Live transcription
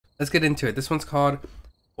Let's get into it. This one's called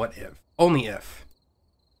What If? Only If.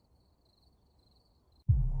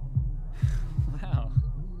 Wow.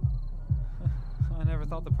 I never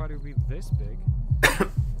thought the party would be this big.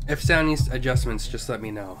 If sound needs adjustments, just let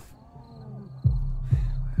me know.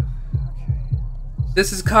 Okay.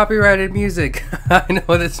 This is copyrighted music. I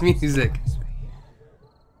know this music.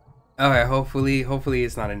 Alright, hopefully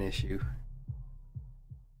it's not an issue.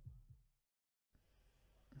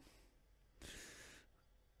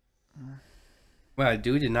 Wow,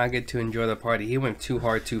 dude did not get to enjoy the party. He went too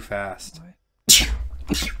hard too fast.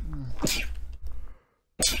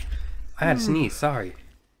 I had to sneeze, sorry.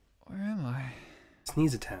 Where am I?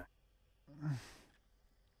 Sneeze attack.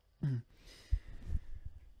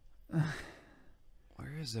 Where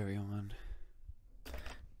is everyone?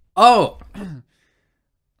 Oh!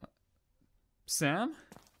 Sam?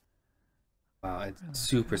 Wow, it's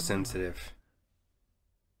super sensitive.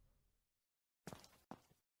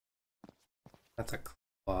 That's a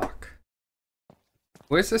clock.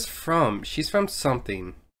 Where's this from? She's from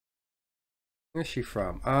something. Where's she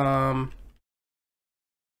from? I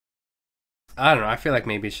don't know. I feel like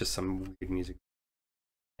maybe it's just some weird music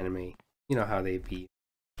anime. You know how they be.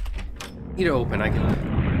 Need to open. I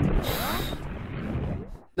can.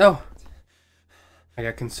 No. I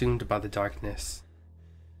got consumed by the darkness.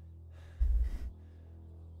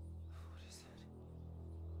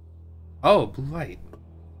 Oh, blue light.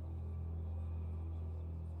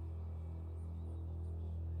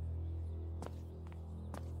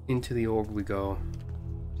 Into the orb we go.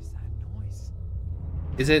 What is that noise?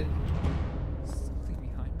 Is it? Something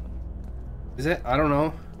behind me. Is it? I don't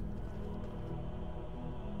know.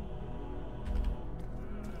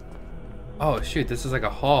 Oh shoot, this is like a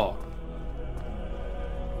hall.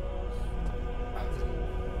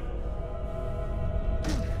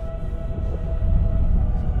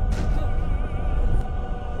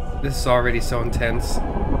 This is already so intense.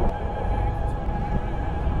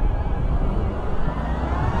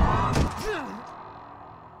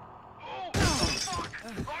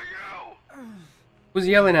 Who's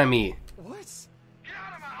yelling at me? What? Get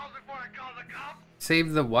out of my house before I call the cops!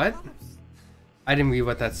 Save the what? I didn't read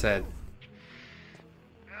what that said.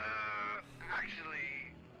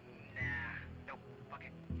 Actually, nah. Nope. Fuck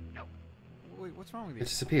it. Nope. Wait, what's wrong with It you?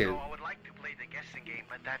 disappeared. So I would like to play the guessing game,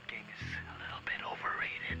 but that game is a little bit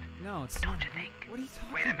overrated. No, it's Don't not. you think? What are you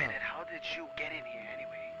talking Wait a about? minute. How did you get in here anyway?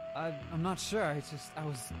 I'm not sure. I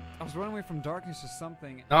was running away from darkness or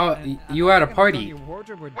something. Oh, and you were at a I think I party. found your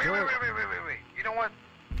wardrobe or Wait. door. You know what?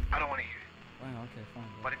 I don't want to hear it. Wow, okay, fine.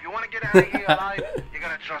 But if you want to get out of here alive, you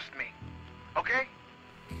gotta trust me. Okay?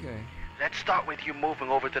 Okay. Let's start with you moving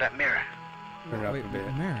over to that mirror. Turn it up Wait, a bit.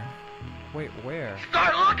 a mirror. Wait, where?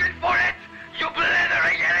 Start looking for it! You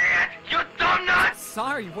blithering idiot! You dumb nut!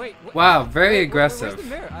 Sorry, wait. Wow, very wait, aggressive. Where's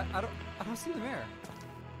the mirror? I don't see the mirror.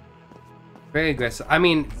 Very aggressive. I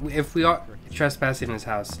mean, if we are trespassing in his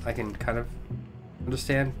house, I can kind of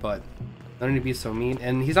understand, but don't need to be so mean.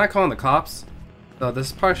 And he's not calling the cops, so this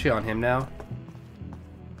is partially on him now.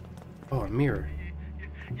 Oh, a mirror.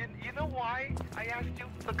 You know why I asked you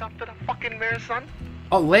to look up to the fucking mirror, son?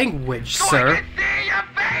 Oh, language, So I sir. can see your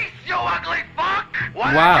face, you ugly fuck!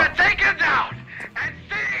 Why Wow. don't you take it down and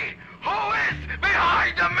see who is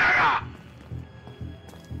behind the mirror?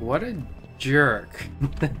 What a jerk.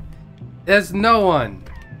 There's no one.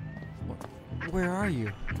 Where are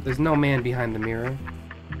you? There's no man behind the mirror.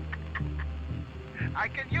 I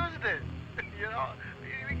can use this. You know,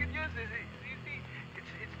 we can use this. You see,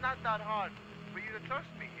 it's not that hard for you to trust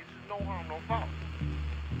me. It's no harm, no foul.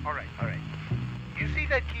 All right. You see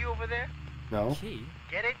that key over there? No. Key?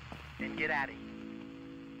 Get it and get at it.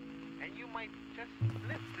 And you might just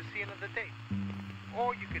live to see another day.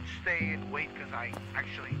 Or you could stay and wait, because I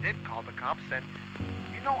actually did call the cops, and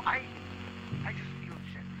you know, I just feel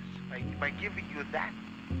generous by giving you that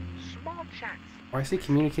small chance. Why is he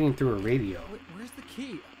communicating through a radio? Where's the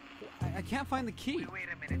key? I can't find the key. Wait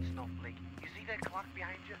a minute, Snowflake. You see that clock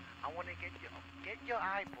behind you? I want to get your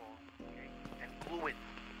eyeball, okay, and glue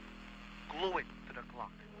it to the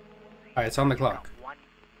clock. Alright, it's on the You got clock. 1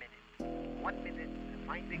 minute. 1 minute to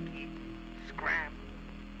find the key, scram,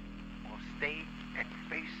 or stay and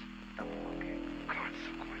face the fucking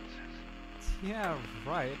consequences. Yeah,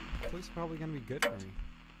 right. The police are probably gonna be good for me.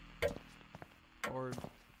 Or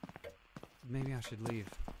maybe I should leave.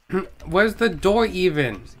 Where's the door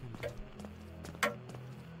even? What's he gonna do?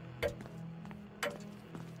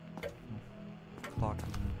 Clock in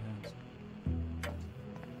my hands.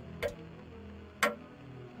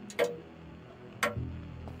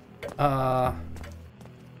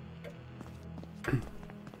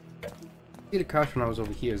 See the couch when I was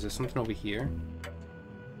over here. Is there something over here?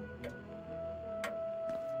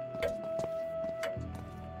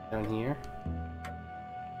 Down here.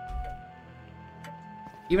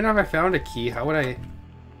 Even if I found a key, how would I...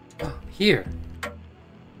 Here.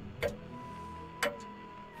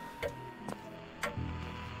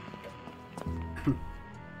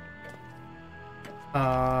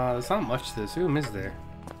 There's not much to this room, is there?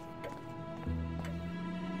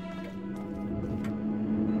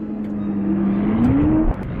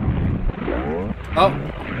 Oh!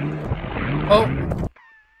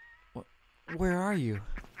 Oh! Where are you?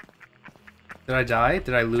 Did I die?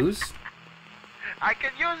 Did I lose? I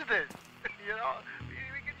can use this. You know, we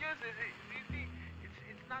can use this. You see,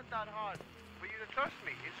 it's not that hard for you to trust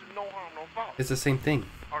me. It's no harm, no foul. It's the same thing.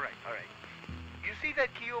 All right. You see that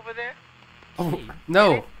key over there? Oh, Key?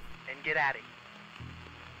 no! And get at it.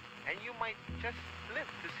 And you might just live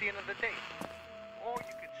to see another day. Or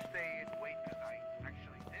you could stay and wait, because I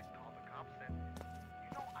actually did call the cops. And,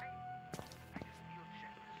 you know, I just feel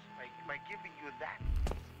generous by giving you that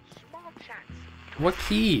small chance. What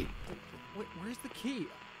key? Wait, where's the key?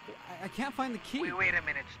 I can't find the key. Wait a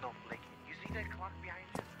minute, Snowflake. You see that clock behind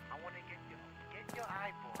you? I want to get your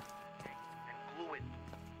eyeball, okay, and glue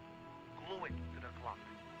it to the clock.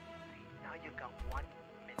 See, now you got 1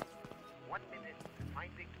 minute. 1 minute to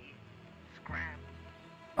find the key, scram,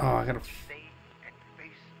 Oh, I gotta... stay, and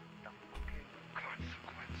face the fucking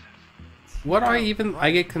consequences. What are even...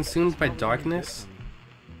 I get consumed by It's probably gonna be good darkness?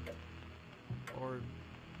 for me. Or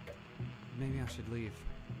maybe I should leave.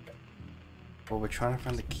 Well, we're trying to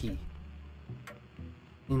find the key.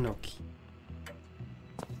 No key.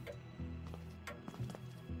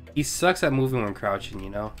 He sucks at moving when crouching, you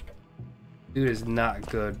know? Dude is not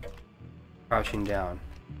good crouching down.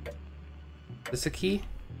 Is this a key?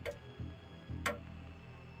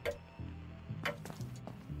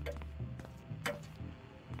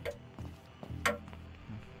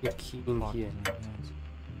 A key in Locked here. in my hands.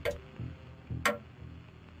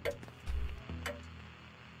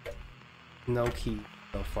 No key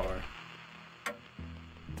so far.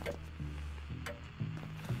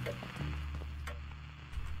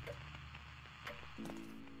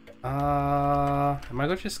 Am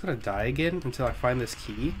I just gonna die again until I find this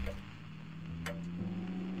key?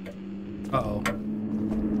 Uh-oh.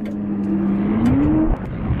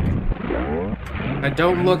 I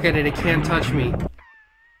don't look at it, it can't touch me.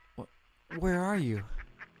 Where are you?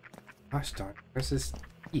 Gosh darn, where's this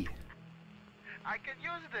key? I can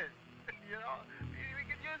use this. You know, we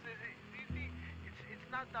can use this. You see,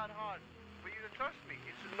 it's not that hard for you to trust me.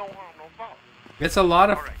 It's no harm, no foul. It's a lot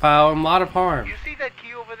of Alright. foul and a lot of harm. You see that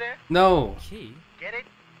key over there? No. Key? Get it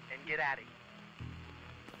and get at it.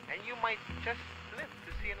 And you might just live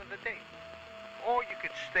to see another day. Or you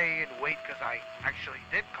could stay and wait, because I actually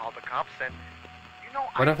did call the cops. And you know,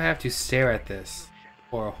 What if I have to stare at this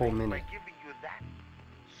for a whole by minute? giving you that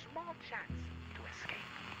small chance to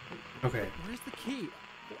escape. Okay. Where's the key?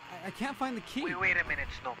 I can't find the key. Wait a minute,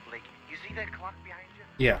 Snowflake. You see that clock behind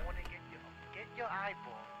you? Yeah. I want to get your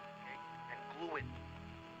eyeball, okay, and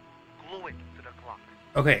glue it to the clock.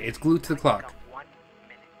 Okay, it's glued to the Now you clock. got 1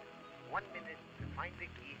 minute. 1 minute to find the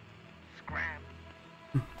key, scram,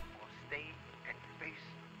 or stay and face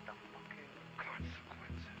the fucking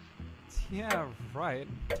consequences. Yeah, right.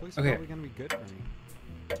 Police are Okay. probably gonna be good for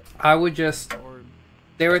me. I would just Or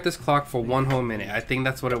stare at this clock for one whole minute. I think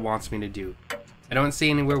that's what it wants me to do. I don't see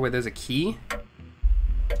anywhere where there's a key.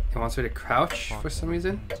 It wants me to crouch for some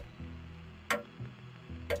reason.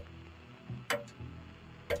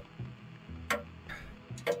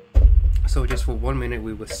 So just for 1 minute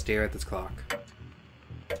we will stare at this clock.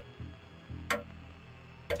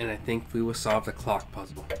 And I think we will solve the clock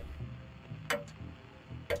puzzle.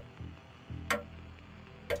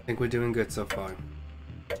 I think we're doing good so far.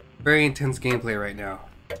 Very intense gameplay right now.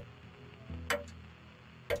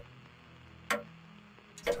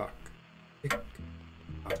 Talk. Tick.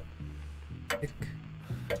 Tock. Tick.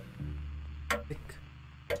 Tick.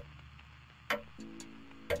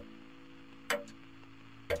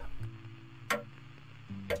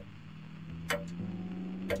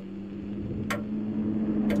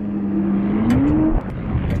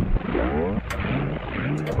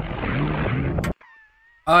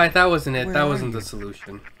 Oh, that wasn't it. Where That are wasn't you? the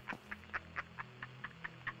solution.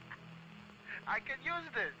 I can use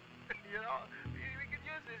this. You know, we can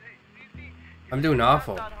use this. You see, I'm doing it's not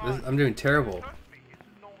awful. that hard. I'm doing terrible. Trust me, it's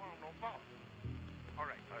no harm, no foul. All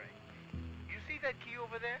right. You see that key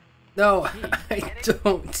over there? No, I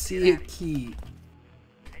don't see a key.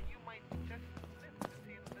 And you might just live to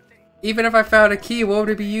see another day. Even if I found a key, what would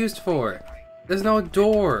it be used for? There's no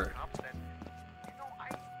door. Cops and, you know, I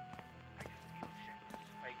just feel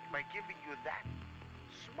generous by giving you that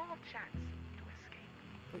small chance to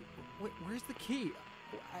escape. wait, where's the key?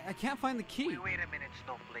 I can't find the key. Wait a minute,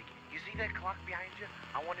 Snowflake. You see that clock behind you?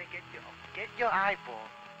 I want to get your eyeball,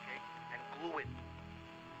 okay, and glue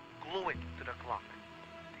it to the clock.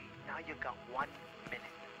 See, now you got 1 minute.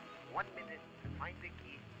 1 minute to find the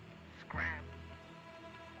key, scram,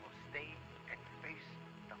 or stay and face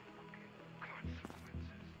the fucking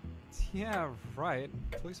consequences. Yeah, right.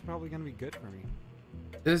 Police are probably gonna be good for me.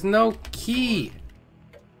 There's no key.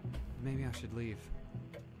 Maybe I should leave.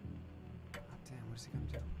 God damn, what is he gonna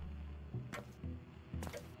do?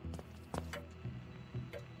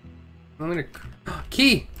 I'm gonna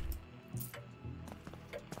key.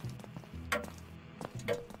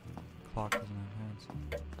 Clock doesn't have hands.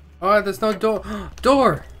 Oh, there's no door.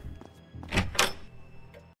 Door.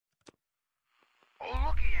 Oh,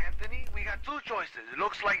 looky, Anthony. We got two choices. It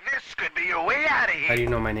looks like this could be your way out of here. How do you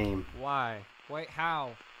know my name? Why? Wait,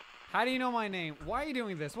 how? How do you know my name? Why are you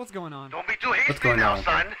doing this? What's going on? Don't be too hasty going now, on?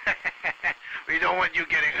 son. We don't want you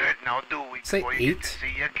getting hurt now, do we? Say Before you get 8? to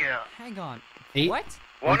see your girl. Hang on. 8. What?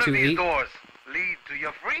 One of 2, these 8. doors lead to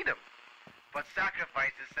your freedom, but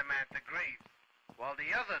sacrifices Samantha Graves, while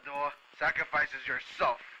the other door sacrifices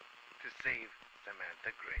yourself to save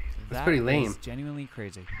Samantha Graves. That's pretty lame. Is genuinely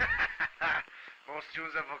crazy. Most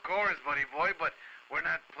tunes have a chorus, buddy boy, but we're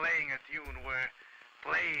not playing a tune. We're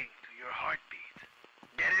playing to your heartbeat.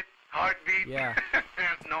 Get it? Heartbeat? Yeah.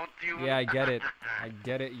 There's no tune. Yeah, I get it. I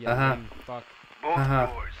get it. Yeah. Uh-huh. Fuck. Both Uh-huh.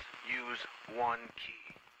 doors use one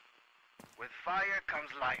key. With fire comes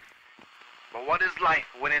life. But what is life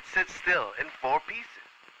when it sits still in 4 pieces?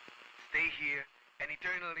 Stay here and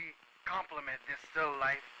eternally complement this still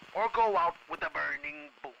life, or go out with a burning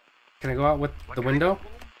boom. Can I go out with What the kind of window?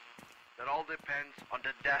 boom? That all depends on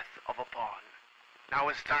the death of a pawn. Now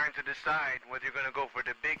it's time to decide whether you're gonna go for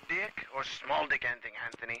the big dick or small dick ending,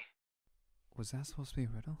 Anthony. Was that supposed to be a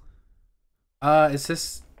riddle? Is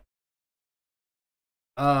this?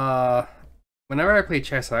 Whenever I play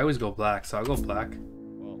chess, I always go black, so I'll go black.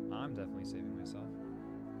 Well, I'm definitely saving myself.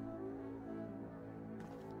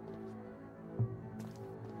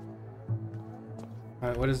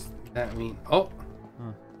 Alright, what does that mean? Oh,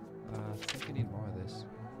 Huh. I think I need more of this.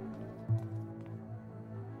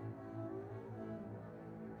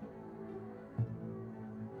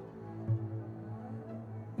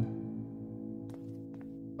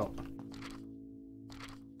 oh.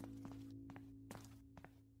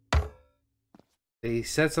 They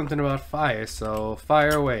said something about fire, so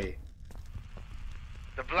fire away.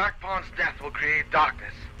 The Black Pawn's death will create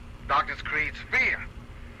darkness. Darkness creates fear.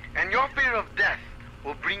 And your fear of death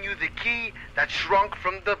will bring you the key that shrunk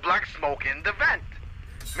from the black smoke in the vent.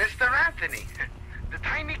 Mr. Anthony, the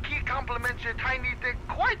tiny key complements your tiny dick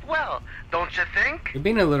quite well, don't you think? You're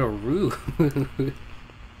being a little rude. Do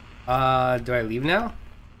I leave now?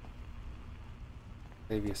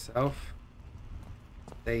 Save yourself.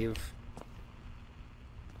 Save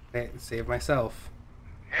myself.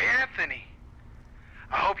 Hey, Anthony.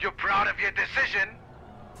 I hope you're proud of your decision.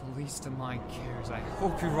 The least of my cares. I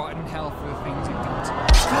hope you rot in hell for the things you've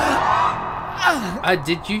done.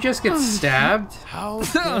 Did you just get stabbed? How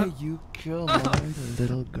dare you kill my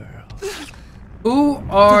little girl? Who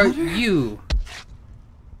are you?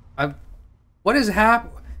 What is What?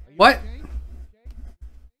 What are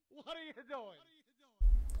you doing?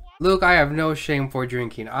 Luke, I have no shame for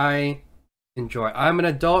drinking. I enjoy. I'm an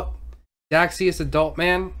adult. Daxi is adult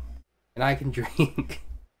man, and I can drink.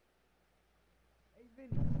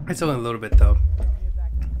 It's only a little bit though.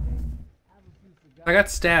 I got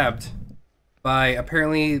stabbed by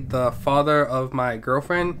apparently the father of my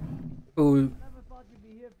girlfriend, who.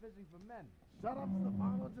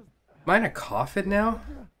 Am I in a coffin now?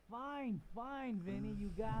 Fine, Vinny, you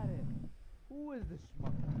got it. Who is the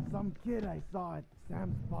schmuck? Some kid I saw at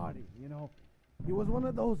Sam's party, you know. He was one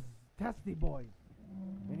of those testy boys,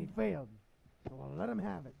 and he failed. So I'll let him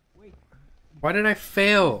have it. Wait. Why did I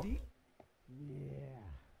fail? Yeah.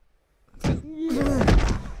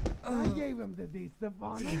 I gave him the D,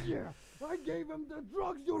 Stefano. Yeah. I gave him the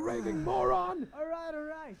drugs, you raving moron. All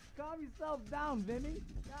right. Calm yourself down, Vinny.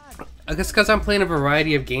 God. I guess because I'm playing a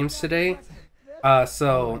variety of games today.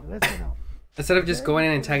 So Listen up. instead of just going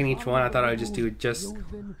in and tagging each one, I thought I would just do just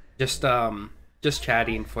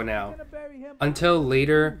chatting for now until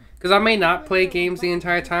later. Because I may not play games the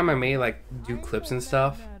entire time. I may like do clips and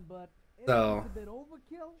stuff. So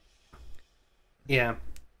yeah.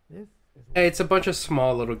 Hey, it's a bunch of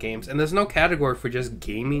small little games, and there's no category for just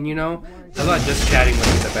gaming, you know? I thought just chatting would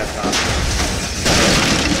be the best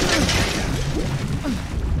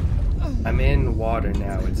option. I'm in water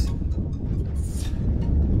now. It's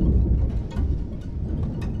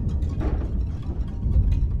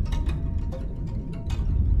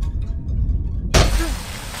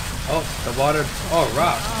Oh, the water. Oh,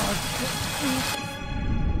 rock.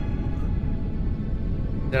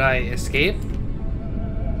 Did I escape?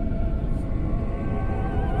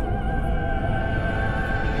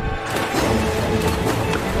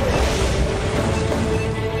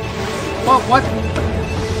 What?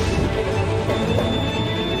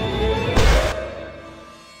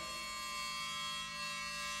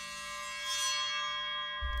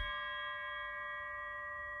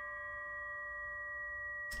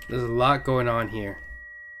 There's a lot going on here.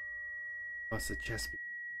 What's the chest?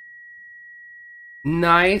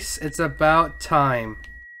 Nice. It's about time.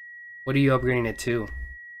 What are you upgrading it to?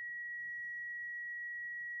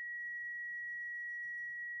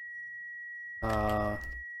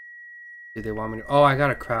 Do they want me to? Oh, I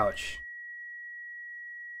gotta crouch.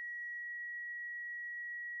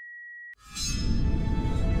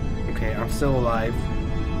 Okay, I'm still alive.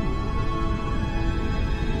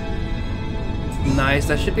 Nice,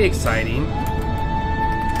 that should be exciting.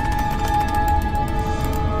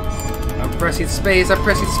 I'm pressing space, I'm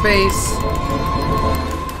pressing space!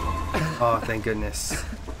 Oh, thank goodness.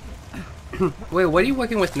 Wait, what are you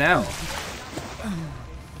working with now?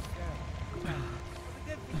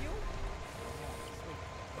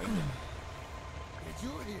 Did you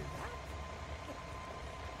hear that?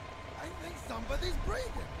 I think somebody's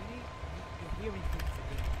breathing. You're hearing things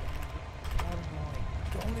again. Paranoid.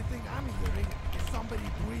 The only thing I'm hearing is somebody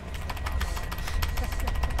breathing.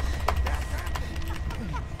 That's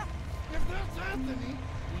Anthony. If that's Anthony,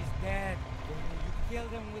 He's dead. You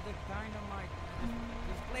killed him with a dynamite.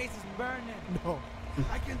 This place is burning. no,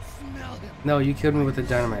 I can smell him. No, you killed me with the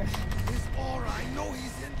dynamite. His aura, I know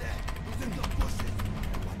he's in there. He's in the bushes.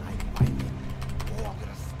 And when I find him, oh, I'm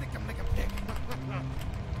gonna stick him like a pig.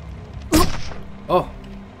 Oh,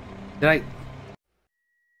 did I?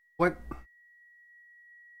 What?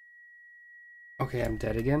 Okay, I'm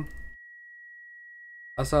dead again.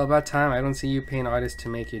 Also, about time. I don't see you paying artists to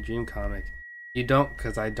make your dream comic. You don't,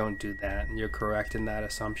 because I don't do that. You're correct in that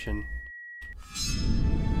assumption.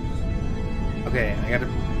 Okay, I gotta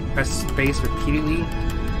press space repeatedly.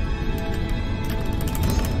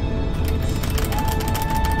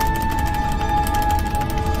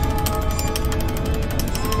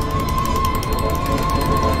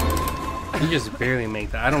 You just barely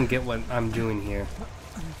make that. I don't get what I'm doing here.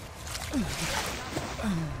 Did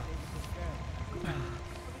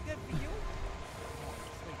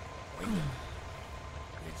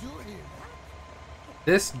you hear that?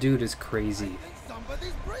 This dude is crazy. I think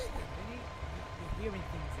somebody's breathing. You're hearing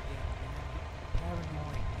things again.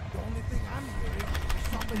 Paranoid. The only thing I'm hearing is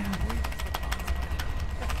somebody breathing.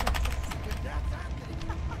 If that's Anthony.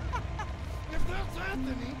 If that's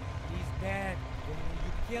Anthony. He's dead.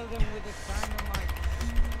 You killed him with a dynamite.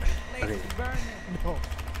 This place Okay. is burning. No,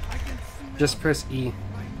 I can smell Just him. press E.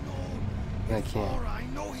 I know. I His can't. aura, I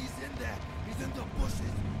know he's in there. He's in the bushes. And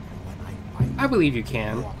when I find him, I believe you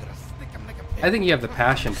can. oh, I'm gonna stick him like a pig. I think you have the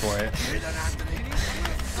passion for it. Hear that, Anthony? I'm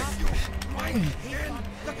gonna stick you right in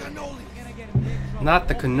the cannoli. You're gonna get in big trouble. Not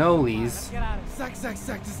the Open cannolis. Get out of here.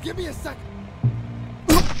 Sec. Just give me a sec.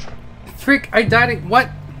 Freak, I died. What?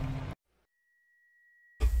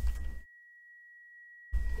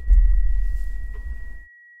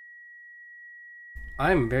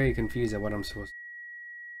 I'm very confused at what I'm supposed to.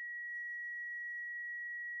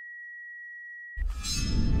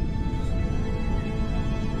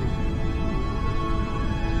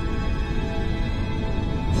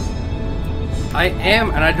 I am,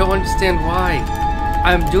 and I don't understand why.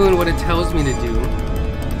 I'm doing what it tells me to do.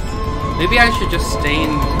 Maybe I should just stay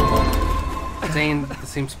in the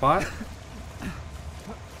same spot.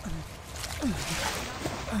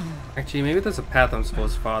 Actually, maybe there's a path I'm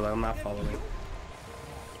supposed to follow. I'm not following.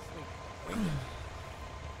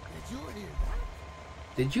 Did you hear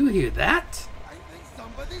that? Did you hear that? I think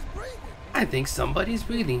somebody's breathing. I think somebody's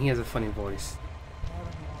breathing. He has a funny voice.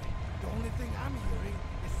 The only thing I'm hearing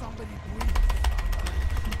is somebody breathing.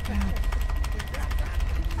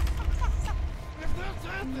 If that's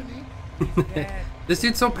Anthony. Dead. This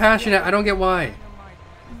dude's so passionate. I don't get why. Dynamite.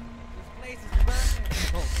 This place is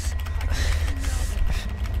burning.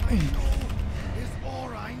 I know his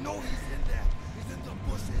aura. I know he's in there. He's in the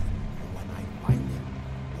bushes. And when I find him,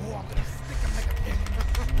 oh, I'm gonna stick him like a pig.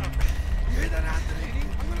 You hear that, Anthony?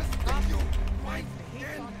 I'm gonna stick you right in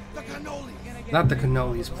the cannoli. Not the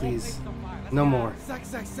cannolis, please. No more. Sec.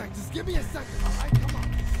 Just give me a second, all right? Come on.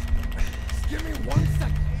 Just give me 1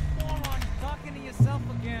 second. Moron, talking to yourself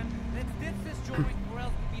again. Let's ditch this joint or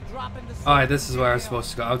else we'll be dropping the Alright, this is where I was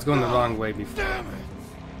supposed to go. I was going the wrong way before. Damn it!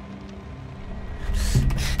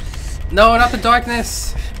 No, not the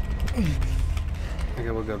darkness!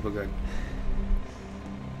 Okay, we're good.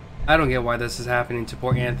 I don't get why this is happening to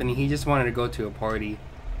poor Anthony. He just wanted to go to a party.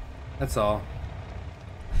 That's all.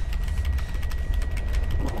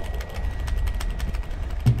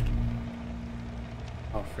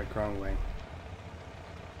 Oh, frick, wrong way.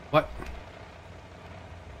 What?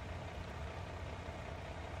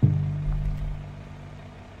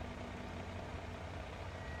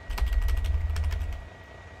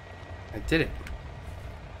 I did it.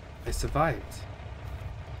 I survived.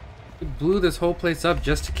 You blew this whole place up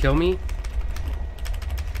just to kill me?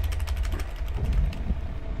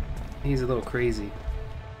 He's a little crazy.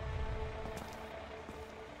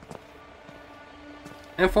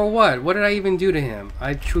 And for what? What did I even do to him?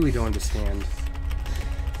 I truly don't understand.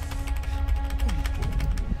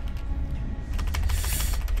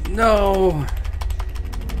 No!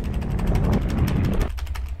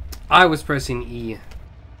 I was pressing E.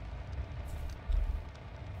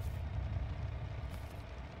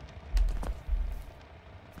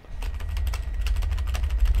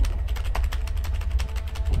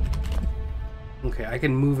 Okay, I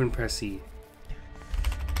can move and press E.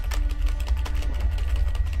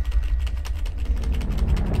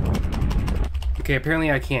 Okay,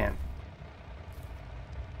 apparently I can't.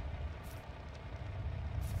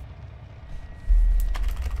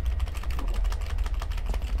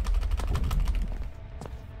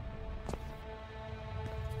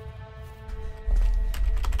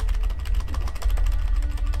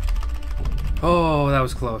 Oh, that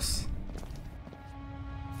was close.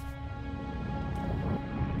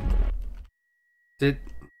 Did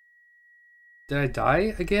I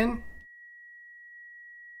die again?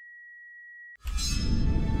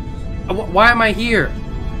 Why am I here?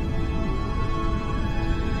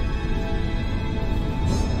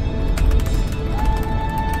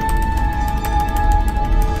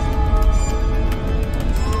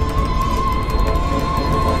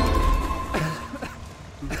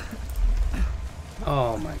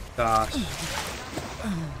 Oh my gosh.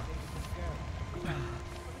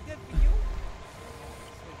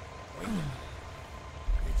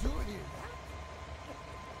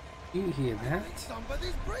 You hear that?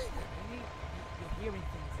 Somebody's breathing. You're hearing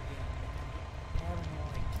things again, man.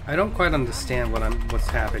 Paranoid. I don't quite understand what's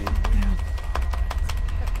happening. He's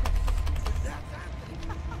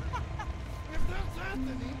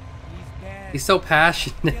bad. He's so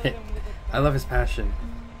passionate. Kill him with a I love his passion. I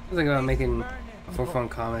was thinking about making a for fun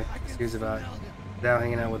comic series about now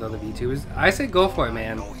hanging out with other VTubers. I say go for it,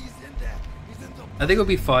 man. I think it would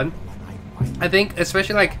be fun. I think,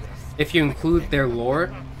 especially like if you include their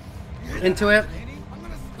lore into it,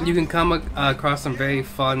 you can come across some very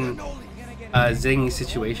fun, zingy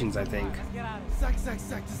situations. I think. Get out of here.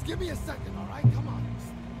 Sec. Just give me a second, all right? Come on.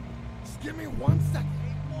 Just give me 1 second.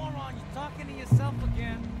 Hey, moron, you're talking to yourself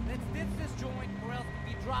again. Let's ditch this joint, or else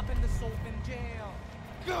we'll be dropping the soap in jail.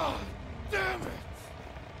 God damn it!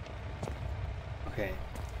 Okay.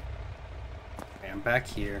 Okay, I'm back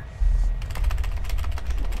here.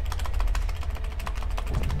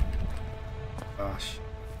 Gosh.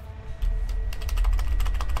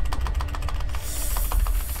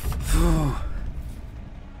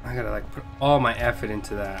 I gotta like put all my effort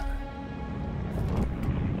into that.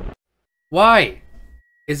 Why?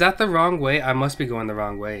 Is that the wrong way? I must be going the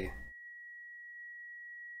wrong way.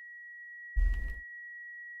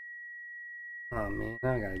 Oh man,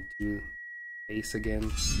 now I gotta do face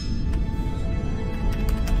again.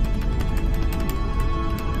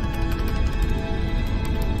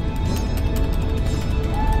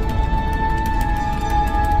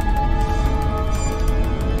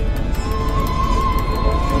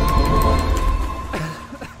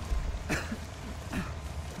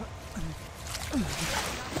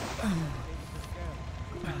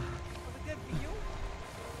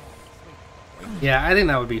 Yeah, I think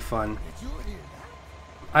that would be fun.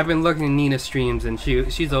 I've been looking at Nina's streams and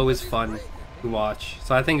she's always fun to watch.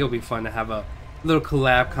 So I think it'll be fun to have a little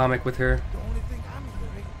collab comic with her. The only thing I'm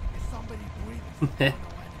hearing is somebody breathing.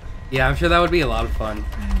 Yeah, I'm sure that would be a lot of fun. He's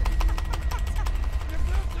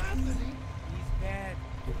bad.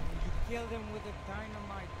 You killed him with a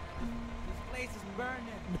dynamite. This place is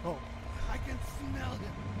burning. No, I can smell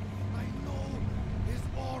him. I know his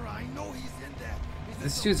aura. I know he's in there. He's in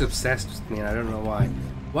This the- dude's obsessed with me and I don't know why.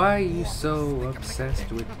 Why are you so obsessed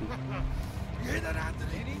with me? You hear that,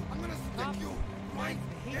 Anthony? I'm gonna stick you right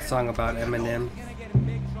A song about Eminem. We're gonna get in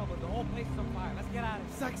big trouble. The whole place is on fire. Let's get out of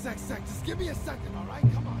here. Sec. Just give me a second, all right?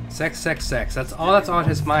 Come on. Sex. That's all that's on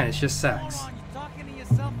his mind. It's just sex. Moron, you're talking to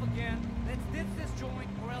yourself again. Let's ditch this joint,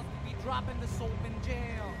 or else we'll be dropping the soap in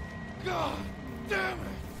jail. God damn it!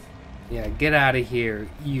 Yeah, get out of here,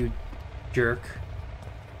 you jerk.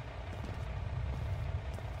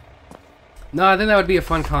 No, I think that would be a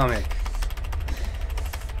fun comic.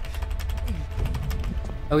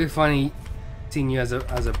 That would be funny seeing you as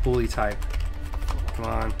a bully type. Come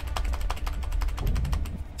on.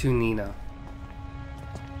 To Nina.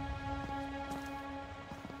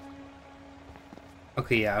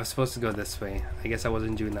 Okay, yeah, I was supposed to go this way. I guess I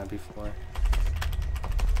wasn't doing that before.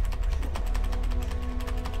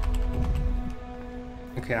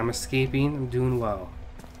 Okay, I'm escaping. I'm doing well.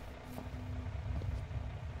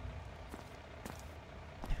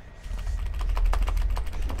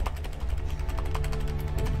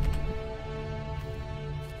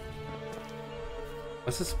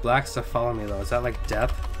 What's this black stuff following me though? Is that like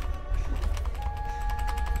death?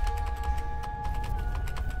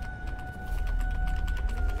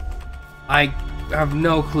 I have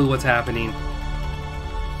no clue what's happening.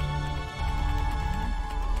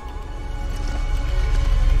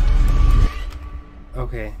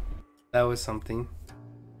 Okay, that was something.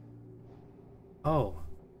 Oh.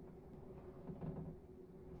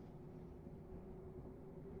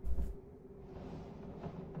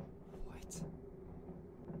 What?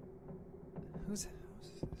 Whose house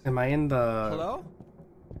is this? Am I in the Hello?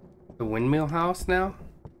 the windmill house now?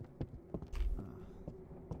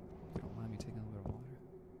 Don't mind me taking a little water.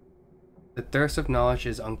 The thirst of knowledge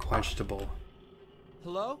is unquenchable.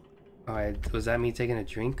 Hello? Alright, was that me taking a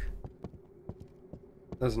drink?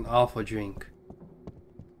 That was an awful drink.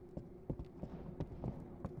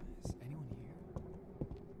 Is anyone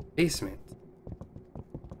here? Basement.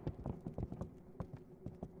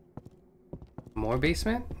 More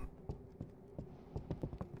basement?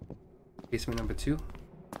 Basement number 2.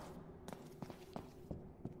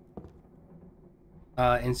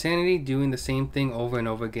 Insanity, doing the same thing over and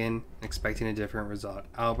over again, expecting a different result.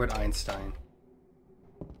 Albert Einstein.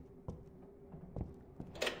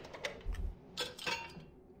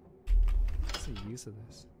 What's the use of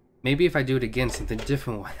this? Maybe if I do it again, something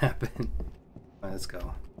different will happen. Alright, let's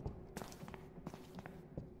go.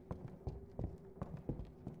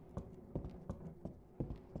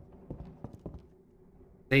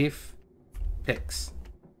 Safe picks.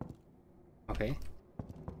 Okay.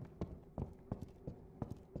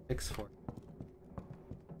 Picks 4.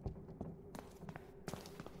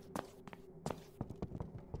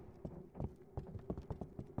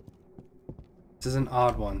 This is an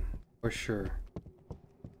odd one, for sure.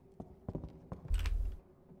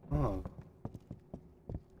 Oh.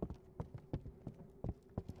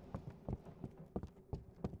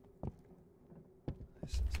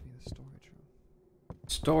 This seems to be the storage room.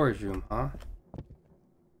 Storage room, huh?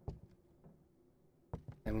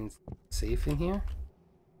 That means safe in here?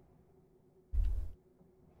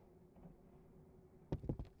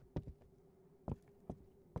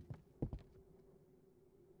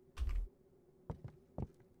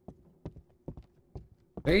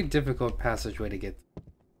 Very difficult passageway to get.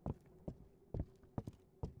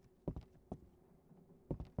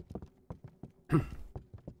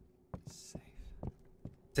 Safe.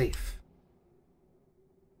 Safe.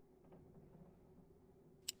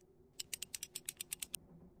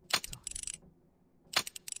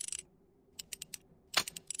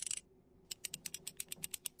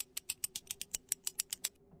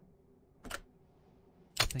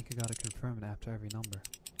 I think I gotta confirm it after every number.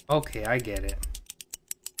 Okay, I get it.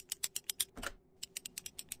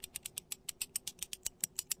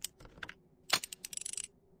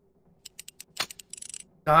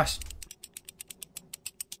 Gosh.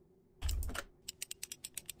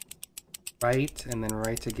 Right, and then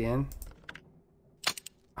right again.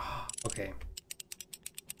 Oh, okay.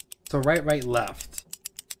 So right, right, left.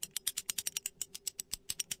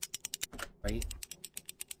 Right.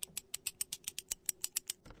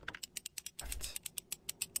 Left.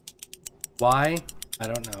 Why? I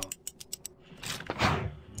don't know.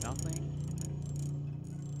 Nothing?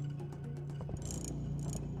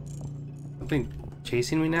 Something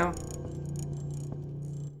chasing me now?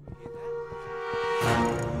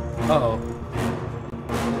 Uh-oh.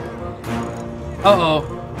 Uh-oh.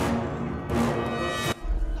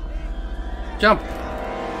 Jump.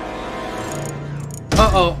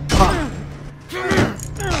 Uh-oh. Ah.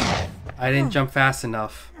 I didn't jump fast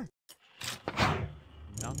enough.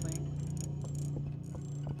 Nothing?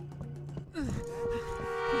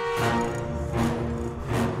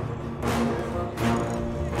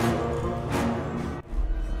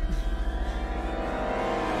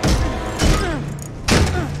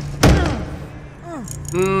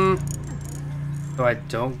 So I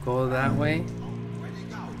don't go that way?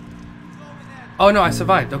 Oh no, I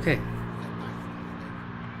survived. Okay.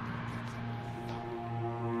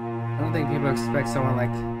 I don't think people expect someone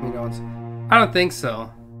like me to. I don't think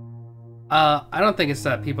so. I don't think it's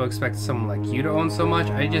that people expect someone like you to own so much.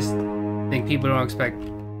 I just think people don't expect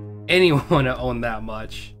anyone to own that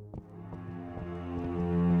much.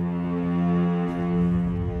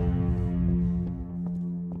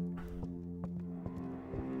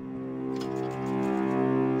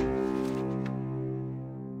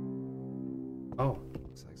 Oh.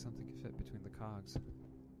 Looks like something can fit between the cogs.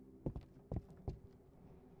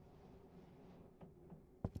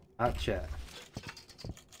 Not yet.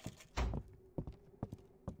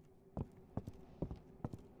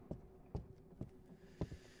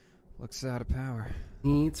 Looks out of power.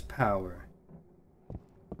 Needs power.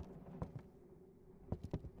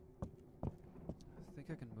 I think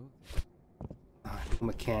I can move.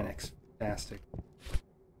 Mechanics. Fantastic.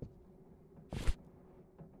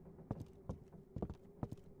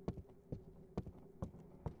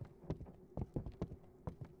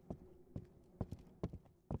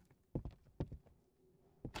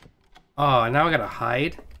 Oh, now I gotta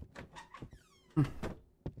hide?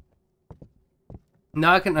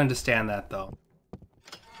 Now I can understand that, though.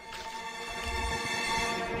 Have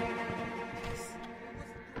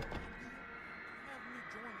me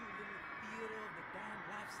join you little theater of the damn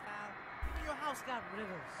lifestyle. Your house got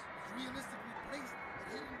riddles. It's realistically placed, but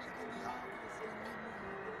hidden behind the obvious.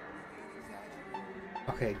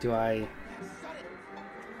 Exaggerate. Okay, do I...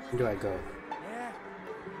 Where do I go? Yeah.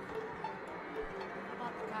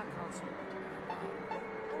 About the car console.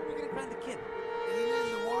 How are we gonna grind the kid? In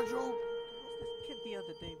the wardrobe. What's this kid the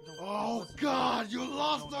other day? No, Oh wasn't- God! You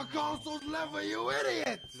lost the console's lever, you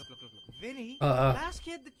idiot! Look. Vinny, Uh-uh. last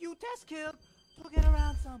kid that you test killed took it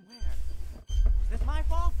around somewhere. Was this my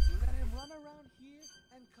fault? You let him run around here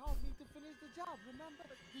and called me to finish the job, remember?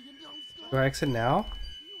 Do you know Scott? Do I exit now?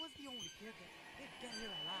 He was the only kid that did get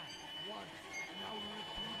here alive. Once. Now we're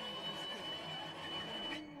repeating the mistake.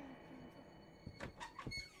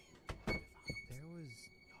 There was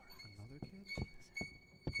another kid?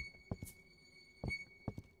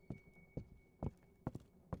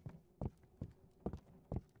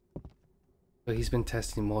 So he's been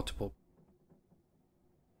testing multiple.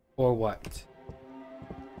 Or what?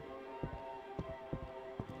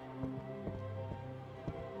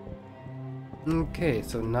 Okay,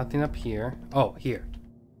 so nothing up here. Oh, here.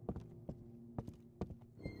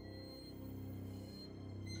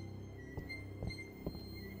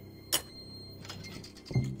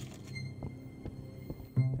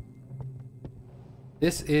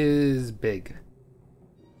 This is big.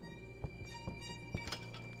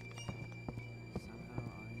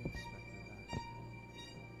 Somehow I expected that.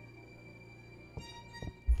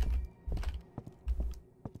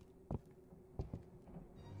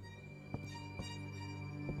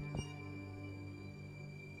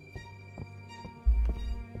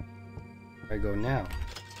 Where I go now?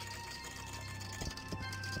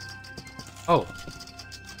 Oh.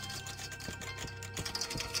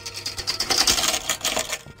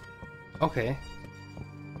 Okay.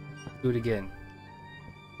 Do it again.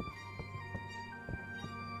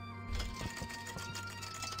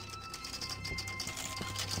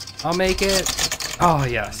 I'll make it. Oh,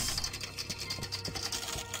 yes.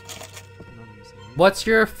 Another museum. What's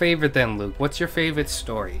your favorite then, Luke? What's your favorite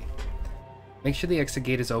story? Make sure the exit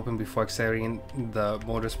gate is open before accelerating the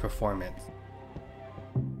motor's performance.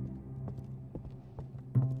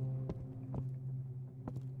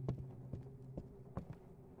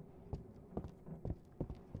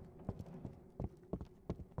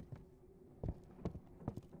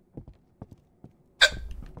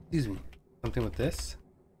 Excuse me. Something with this?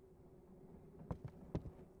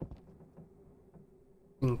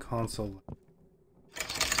 In console.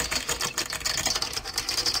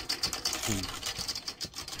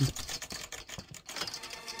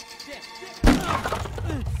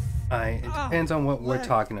 It depends on what we're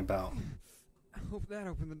talking about. I hope that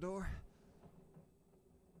opened the door.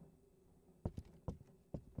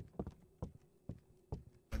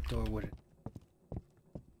 What door would it?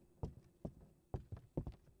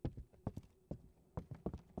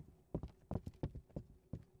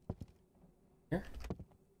 Here?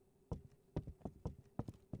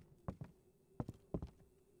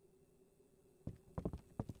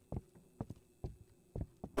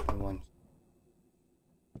 One.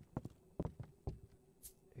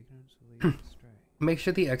 Ignorance will lead you astray. Make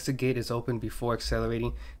sure the exit gate is open before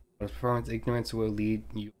accelerating. Performance ignorance will lead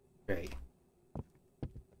you astray.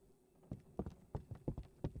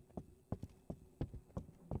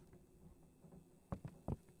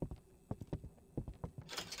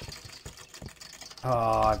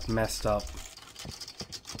 Oh, I've messed up.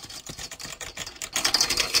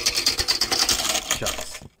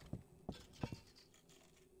 Shucks.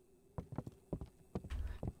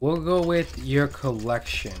 We'll go with your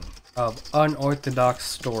collection of unorthodox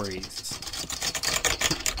stories.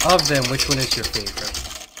 Of them, which one is your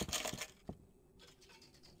favorite?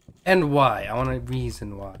 And why? I want a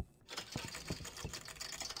reason why.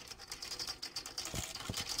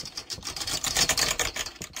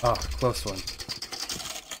 Oh, close one.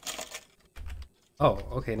 Oh,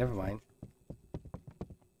 okay, never mind.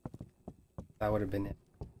 That would have been it.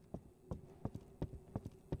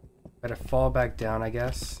 Better fall back down, I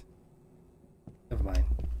guess. Never mind.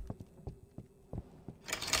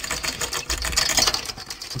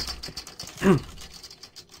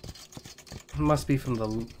 Must be from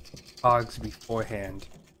the logs beforehand.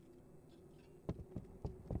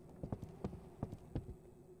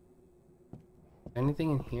 Anything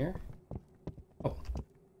in here? Oh.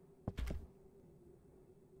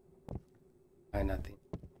 Nothing.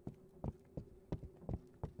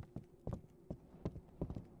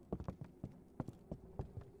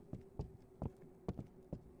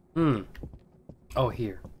 Oh,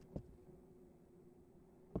 here.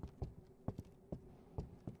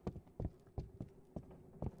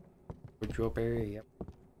 Wardrobe area, yep.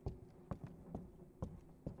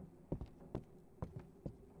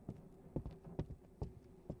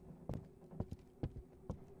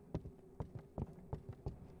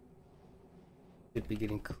 Should be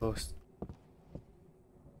getting close.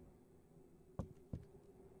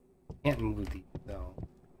 Can't move these though.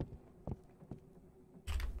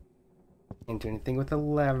 Can't do anything with a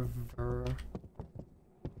lever.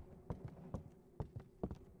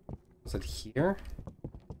 Was it here?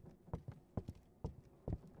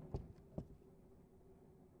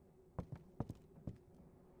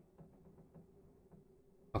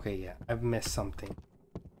 Okay, yeah, I've missed something.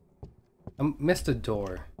 I missed a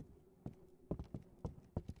door.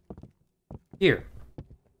 Here.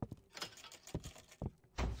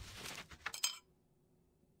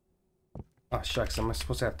 Oh shucks, am I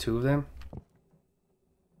supposed to have two of them?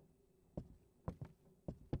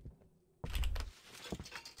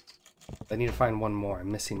 I need to find one more.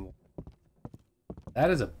 I'm missing one. That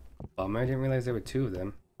is a bummer. I didn't realize there were two of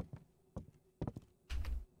them.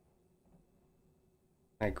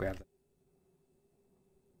 I grab them.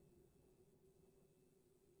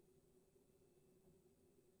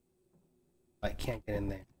 I can't get in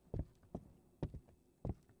there.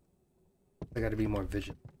 I gotta be more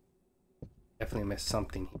vigilant. Definitely missed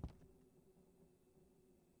something here.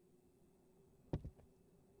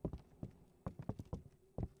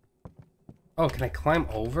 Oh, can I climb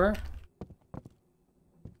over?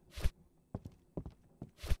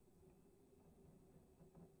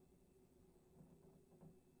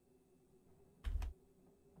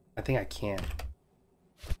 I think I can.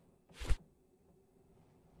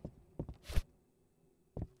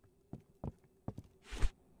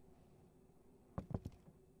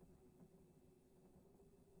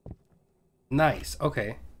 Nice,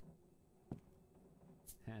 okay.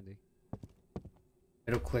 Handy.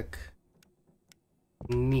 Middle click.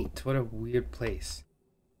 Neat, what a weird place.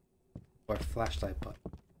 Or a flashlight button.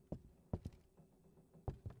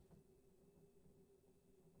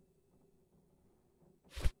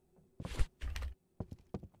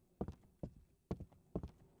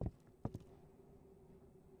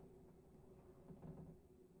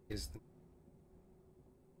 Is the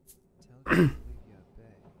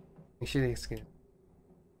make sure they escape.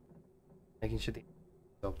 Making sure the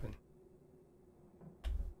open.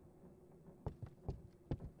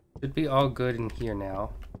 Should be all good in here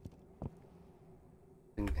now.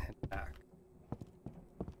 And head back.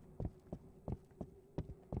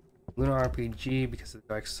 Lunar RPG because of the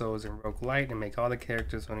Dark Souls and Rogue Light and make all the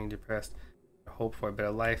characters wanting depressed hope for a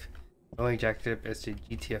better life. The only objective is to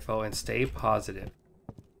GTFO and stay positive.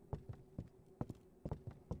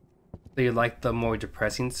 So you like the more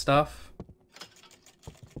depressing stuff?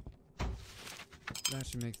 That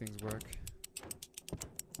should make things work.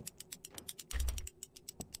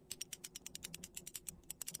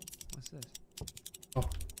 What's this? Oh.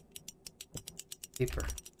 Paper.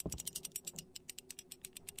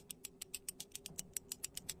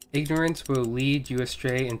 Ignorance will lead you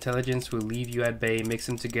astray. Intelligence will leave you at bay. Mix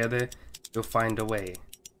them together. You'll find a way.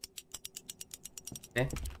 Okay.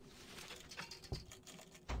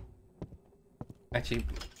 Actually,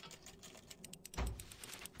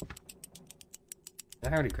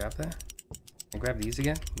 did I already grab that? Can I grab these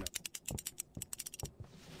again? No.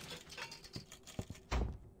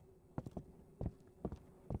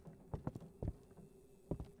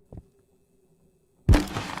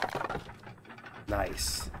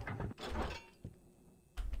 Nice.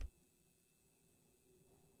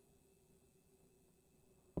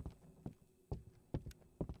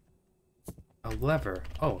 A lever.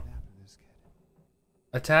 Oh. What happened to this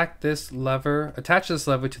kid? Attach this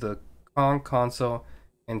lever to the console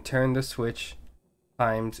and turn the switch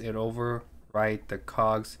times it override the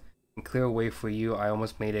cogs and clear a way for you. I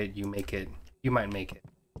almost made it. You make it. You might make it.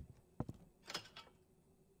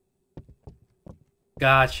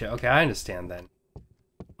 Gotcha. Okay, I understand then.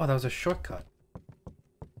 Oh, that was a shortcut.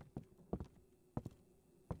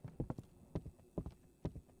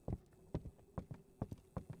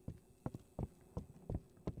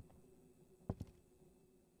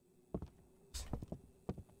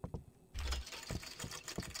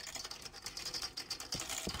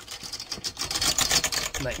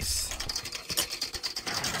 Nice.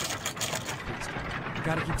 You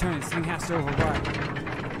gotta keep turning. This thing has to override.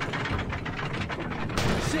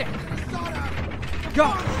 Shit!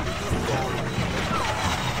 Go!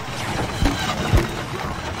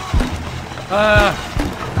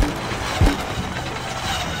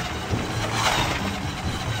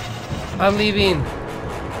 I'm leaving.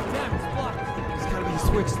 Damn, it's blocked. There's gotta be a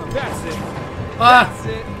switch. Though. That's it. Ah! That's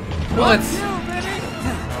it. Bullets! You,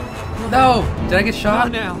 Vinny! No! Did I get Go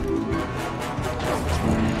shot? now.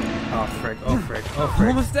 Oh frick! Oh frick! Oh I'm frick!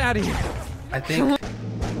 almost out of here. I think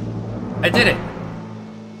I did it.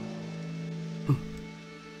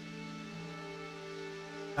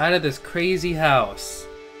 Out of this crazy house.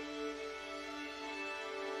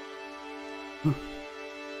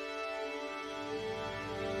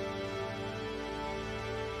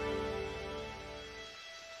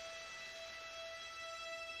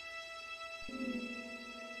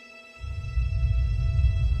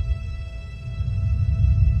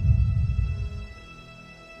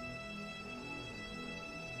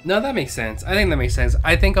 No, that makes sense. I think that makes sense.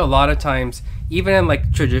 I think a lot of times, even in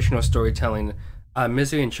like traditional storytelling,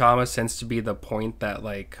 misery and trauma tends to be the point that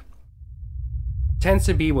like tends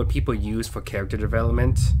to be what people use for character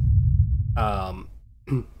development. So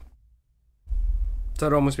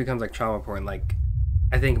it almost becomes like trauma porn. Like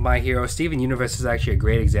I think My Hero Steven Universe is actually a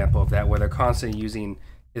great example of that, where they're constantly using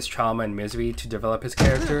his trauma and misery to develop his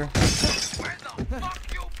character. Where the fuck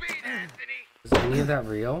you been, Anthony? Is any of that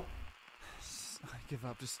real? I give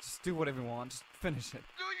up. Just do whatever you want. Just finish it.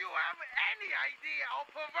 Do you have any idea how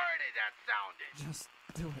perverted that sounded? Just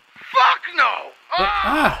do it. Fuck no! Oh!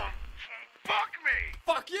 Ah! Fuck me!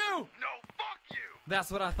 Fuck you! No, fuck you! That's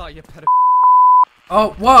what I thought, you pedo.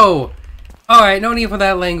 Oh, whoa! Alright, no need for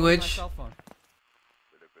that My language. cell phone.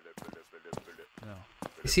 No.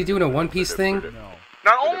 Is he doing a One Piece thing? No.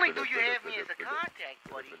 Not only do you have me as a contact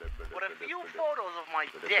buddy, but a few photos of my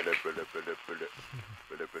dick.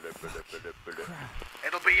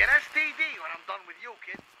 It'll be an STD when I'm done with you,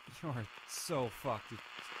 kid. You're so fucked. Dude.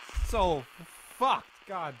 So fucked.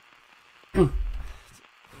 God.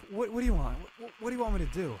 What do you want? What do you want me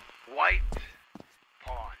to do? White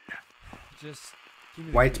pawn. Just give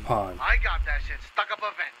me the White key. Pawn. I got that shit stuck up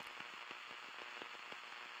a vent.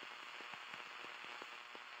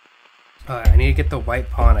 I need to get the White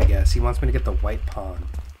Pawn, I guess. He wants me to get the White Pawn.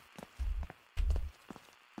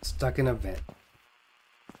 Stuck in a vent.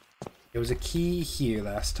 There was a key here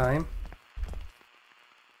last time.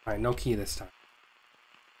 Alright, no key this time.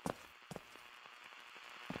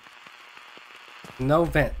 No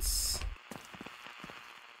vents.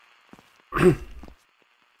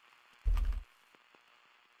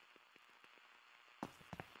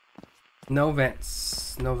 No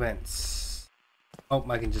vents. No vents. Oh,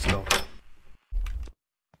 I can just go.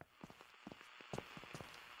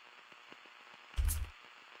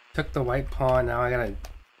 Took the White Pawn, now I gotta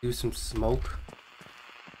do some smoke.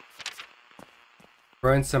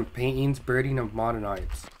 Burn some paintings, birding of modern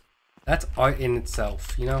arts. That's art in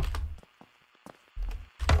itself, you know?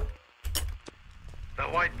 The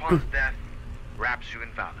White Pawn's death wraps you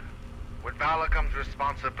in valor. With valor comes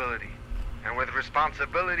responsibility. And with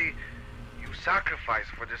responsibility, you sacrifice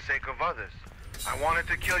for the sake of others. I wanted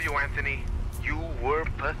to kill you, Anthony. You were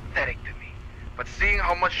pathetic to me. But seeing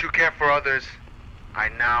how much you care for others, I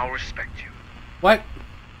now respect you. What?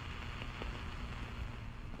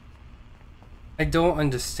 I don't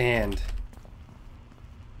understand.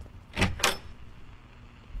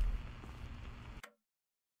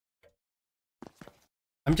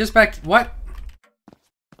 I'm just back. What?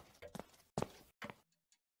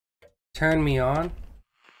 Turn me on?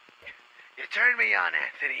 You turned me on,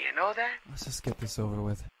 Anthony. You know that? Let's just get this over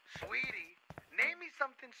with. Sweetie, name me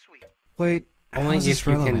something sweet. Wait. Only how's if this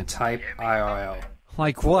you can relevant? type IRL.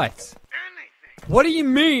 Like what? Anything. What do you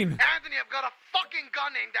mean? Anthony, I've got a fucking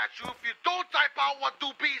gun aimed at you if you don't type out what do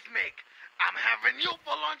bees make. I'm having you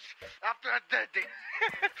for lunch after a dead day.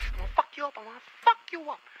 I'm gonna fuck you up. I'm gonna fuck you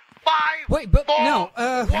up. 5, Wait, but 4, no.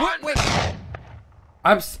 1. Wait.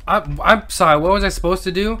 I'm sorry. What was I supposed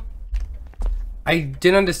to do? I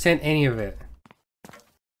didn't understand any of it.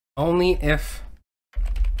 Only if.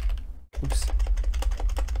 Oops.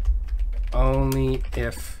 Only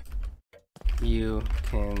if you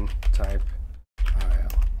can type IL.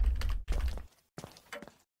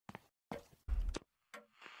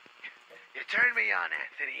 You turned me on,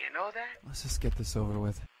 Anthony. You know that? Let's just get this over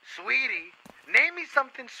with. Sweetie, name me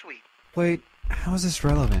something sweet. Wait, how is this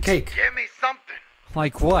relevant? Cake. Give me something.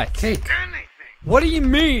 Like what? Cake. Anything. What do you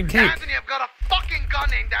mean? Cake. Anthony, I've got a fucking gun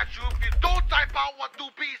aimed at you if you don't type out what two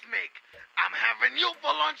P's make. I'm having you for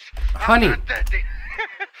lunch. Honey. I'm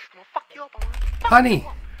gonna fuck you up. Honey.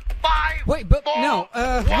 5, Wait, but 4, no,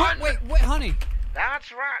 1. wait, honey.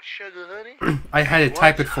 That's right, sugar honey. I had to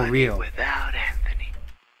type it What's for honey real. without Anthony?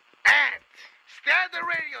 And stay at the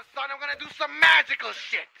radio, son. I'm gonna do some magical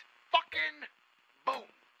shit. Fucking boom.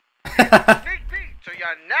 Sneak peek to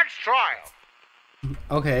your next trial.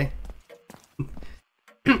 Okay.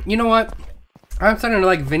 You know what? I'm starting to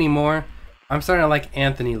like Vinny more. I'm starting to like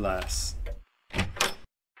Anthony less. Vinny,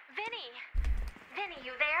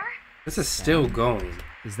 you there? This is still going.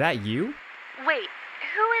 Is that you? Wait,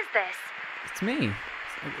 who is this? It's me.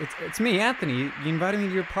 It's me, Anthony. You invited me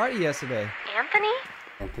to your party yesterday. Anthony?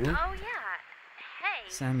 Anthony? Oh, yeah. Hey.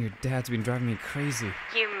 Sam, your dad's been driving me crazy.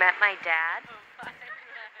 You met my dad?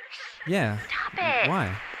 Yeah. Stop it.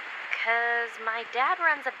 Why? Because my dad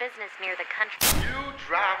runs a business near the country. You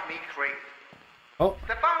drive me crazy. Oh,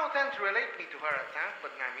 Stefano tends to relate me to her at times,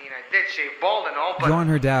 but I mean, I did shave bald and all, but... You're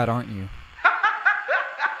her dad, aren't you?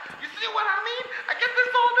 You see what I mean? I get this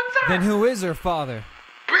all the time. Then who is her father?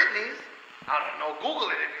 Brittany's. I don't know. Google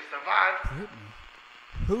it if you survive. Brittany.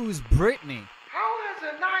 Who's Brittany? How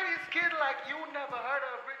has a 90s kid like you never heard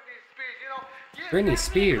of Britney Spears? You know, Britney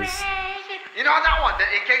Spears. You know that one.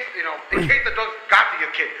 In case in case the drugs got to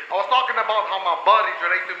your kid. I was talking about how my buddies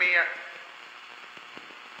relate to me. Anthony,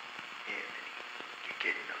 you're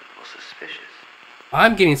getting a little suspicious.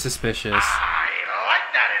 I'm getting suspicious. I like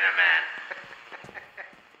that in a man.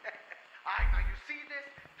 Alright, now you see this?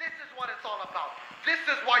 This is what it's all about. This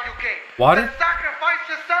is why you came. Water? To sacrifice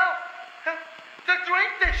yourself. To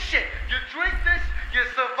drink this shit. You drink this, you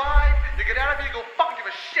survive, you get out of here, you go fucking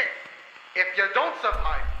give a shit. If you don't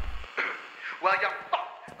survive, well, you're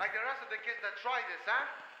fucked. Like the rest of the kids that try this, huh?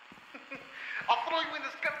 I'll throw you in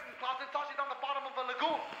the skeleton closet and toss you down the bottom of a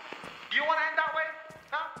lagoon. Do you want to end that way?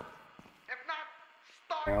 Huh? If not,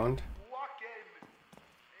 start Round. walking.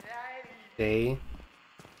 Stay.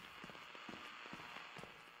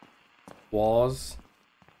 Walls.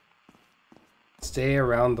 Stay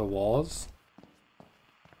around the walls.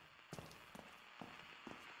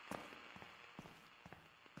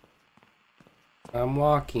 I'm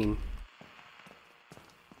walking.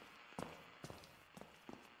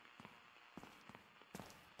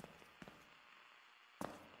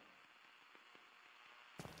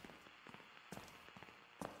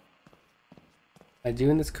 Am I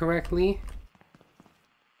doing this correctly?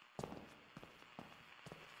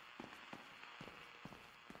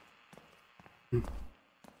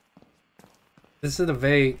 This is a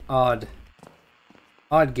very odd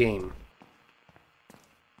game.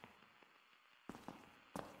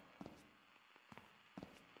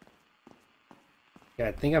 Yeah,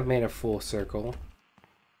 I think I've made a full circle.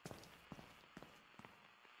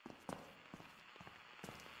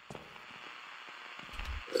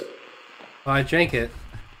 Oh, I drank it.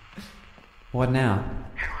 What now?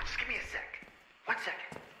 Hang on, just give me a sec. 1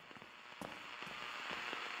 second.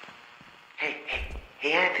 Hey,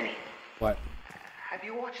 Anthony. What? Have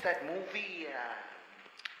you watched that movie,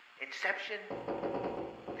 Inception?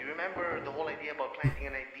 Do you remember the whole idea about planting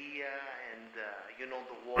an idea and,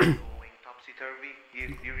 the world going topsy-turvy? Do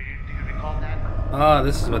you recall that? Ah,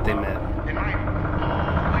 this is what they meant. It might.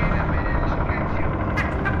 Oh, wait a minute, look at you.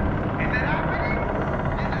 Is it happening?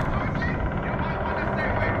 Is it working? You might want to stay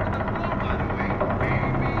away from the floor, by the way.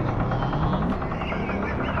 Baby's wall.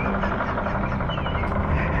 Where you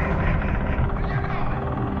going?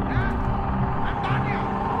 Huh? Antonio,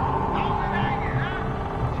 how's it hanging, huh?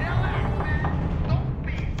 Chillax, man. Don't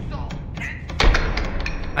be so tense.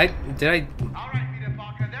 All right, Peter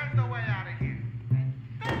Parker, there's the way out of here.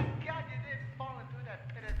 Thank God you didn't fall into that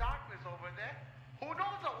pit of darkness over there. Who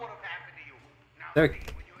knows what would have happened to you? Now, There- see,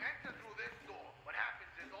 when you enter through this door, what happens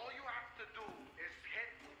is all you have to do is hit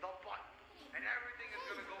the button, and everything is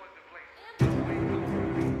gonna go into place. When you go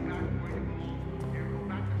back where you belong, you go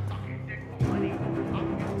back to sucking dick for money.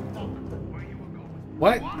 I'll give a fuck where you were going.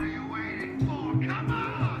 What? What are you waiting for? Come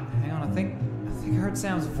on! Hang on, I think I heard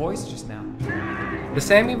Sam's voice just now. Does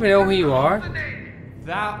Sam even know who you are?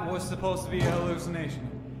 That was supposed to be a hallucination.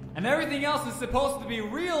 And everything else is supposed to be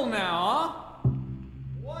real now, huh?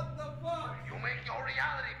 What the fuck? You make your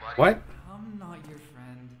reality, buddy. What? I'm not your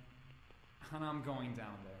friend. And I'm going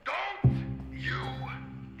down there. Don't you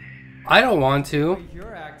I don't want The to. way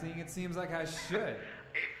you're acting, it seems like I should.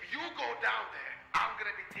 If you go down there, I'm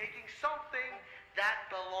gonna be taking something that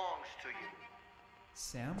belongs to you.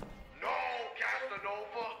 Sam? No,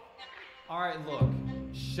 Casanova. Alright, look.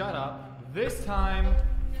 Shut up. This time,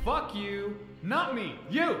 fuck you. Not me.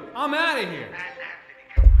 You! I'm out of here! And Anthony,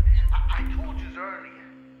 come on. I told you earlier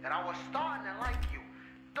that I was starting to like you.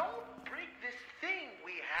 Don't break this thing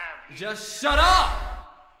we have here. Just shut up!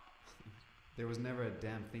 There was never a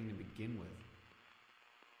damn thing to begin with.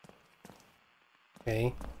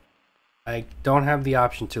 Okay. I don't have the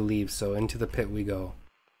option to leave, so into the pit we go.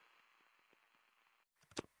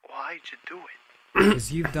 Why'd you do it?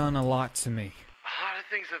 Because you've done a lot to me. A lot of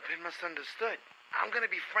things have been misunderstood. I'm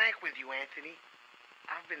gonna be frank with you, Anthony.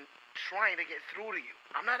 I've been trying to get through to you.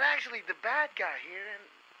 I'm not actually the bad guy here, and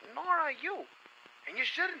nor are you. And you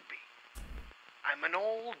shouldn't be. I'm an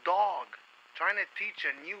old dog, trying to teach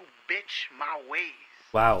a new bitch my ways.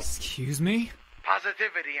 Wow. Excuse me?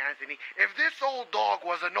 Positivity, Anthony. If this old dog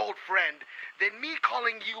was an old friend, then me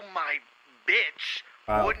calling you my bitch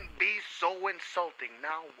Wow. wouldn't be so insulting,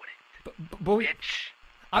 now would it? But Bitch.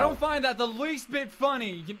 I don't find that the least bit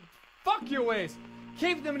funny. Fuck your ways.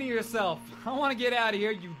 Keep them to yourself. I want to get out of here,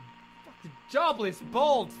 you fucking jobless,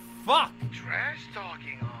 bald fuck. Trash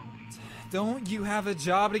talking, are we? Don't you have a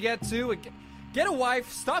job to get to? Get a wife.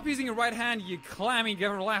 Stop using your right hand, you clammy,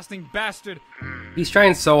 everlasting bastard. He's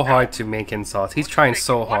trying so hard to make insults. He's trying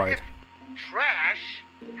so What hard. if Trash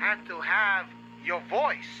had to have your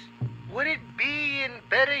voice? Would it be in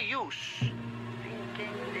better use?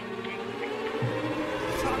 Thinking, thinking,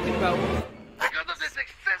 thinking. Talking about Because of this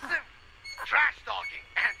excessive trash talking,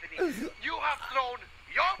 Anthony, you have thrown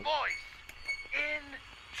your voice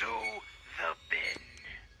into the bin.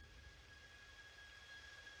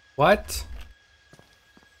 What?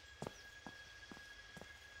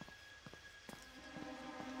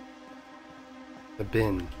 The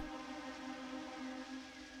bin.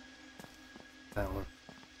 That one.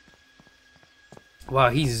 Wow,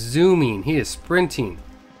 he's zooming. He is sprinting.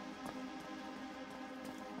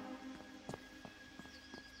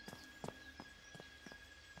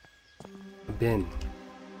 The bin.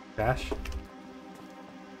 Trash.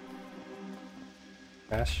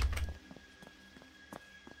 Trash.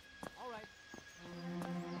 All right.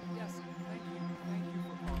 Yes, thank you. Thank you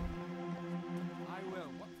for calling. I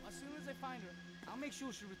will. As soon as I find her, I'll make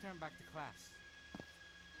sure she return back to class.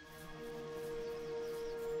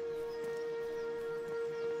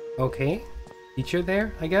 Okay. Teacher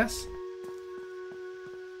there, I guess?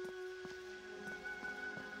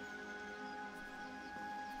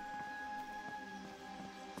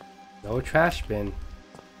 No trash bin.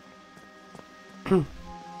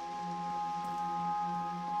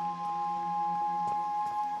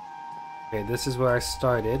 Okay, this is where I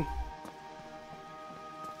started.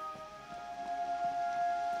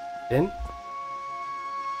 Bin?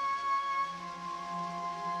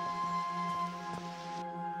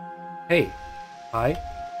 Hey. Hi.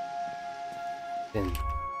 Bin.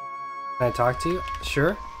 Can I talk to you?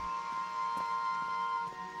 Sure.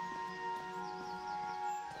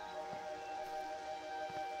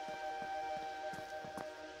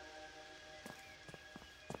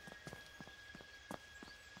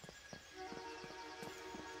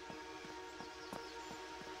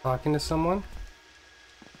 Talking to someone?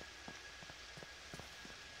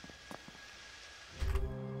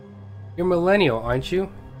 You're millennial, aren't you,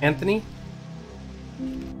 Anthony?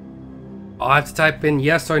 Oh, I have to type in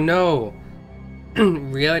yes or no.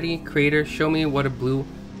 Reality creator, show me what a blue...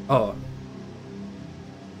 Oh.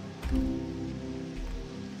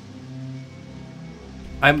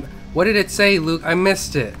 What did it say, Luke? I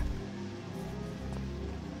missed it.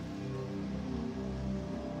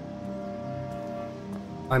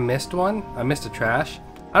 I missed one? I missed the trash?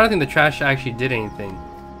 I don't think the trash actually did anything.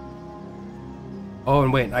 Oh,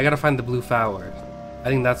 and wait, I gotta find the blue flower. I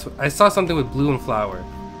think that's what... I saw something with blue and flower.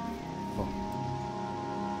 Oh.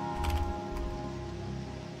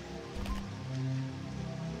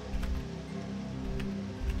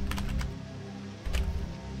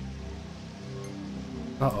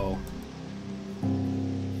 Uh-oh.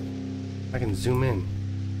 I can zoom in.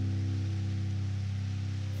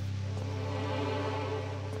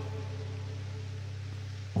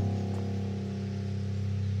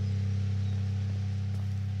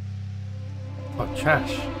 Oh,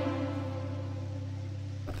 trash.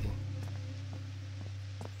 Nothing.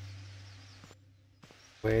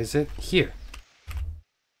 Where is it? Here.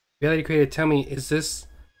 Reality creator, tell me, is this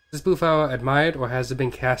Is this blue flower admired or has it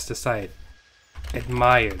been cast aside?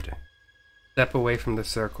 Admired. Step away from the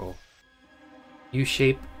circle. You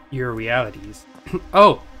shape your realities.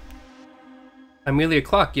 Oh! I'm merely a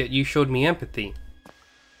clock, yet you showed me empathy.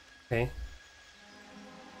 Okay.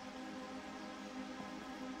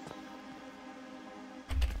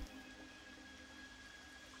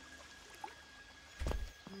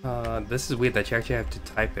 This is weird that you actually have to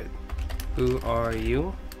type it. Who are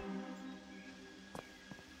you?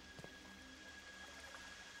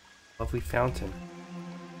 Lovely fountain.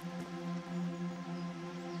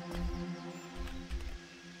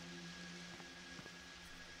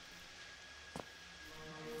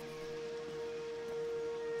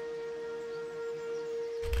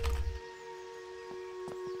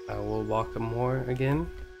 I will walk more again.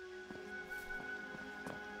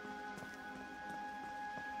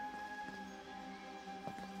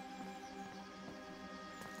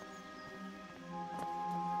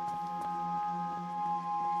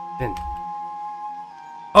 In.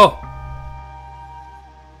 Oh!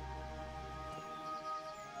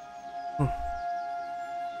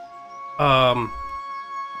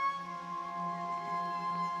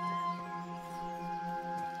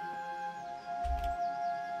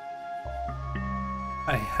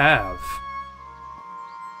 I have.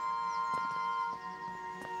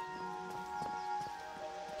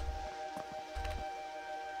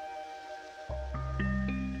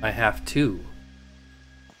 I have two.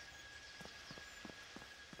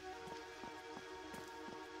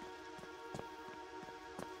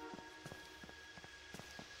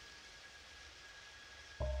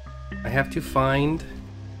 I have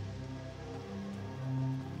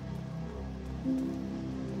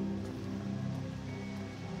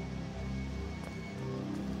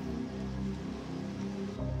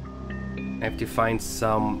to find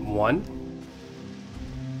someone.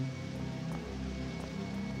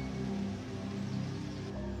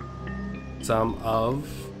 Some of.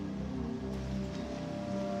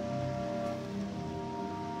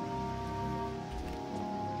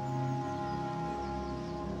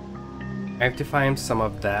 I have to find some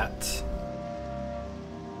of that.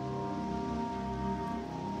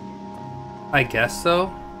 I guess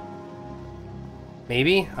so.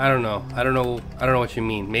 Maybe? I don't know. I don't know what you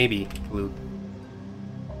mean. Maybe, Luke.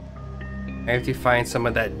 I have to find some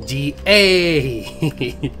of that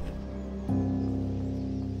D-A!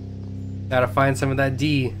 Gotta find some of that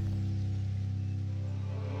D.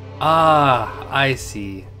 Ah, I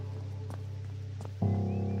see.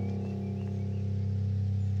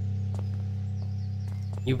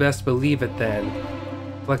 You best believe it then.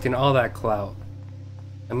 Collecting all that clout.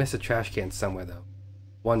 I missed a trash can somewhere though.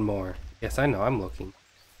 One more. Yes, I know, I'm looking.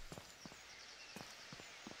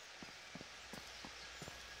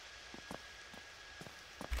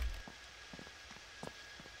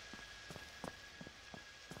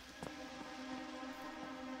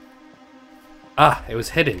 Ah, it was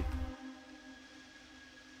hidden.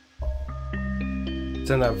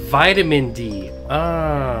 It's in a vitamin D.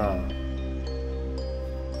 Ah.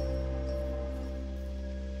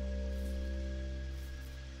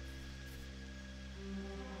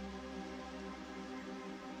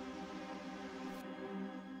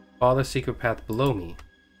 Follow the secret path below me.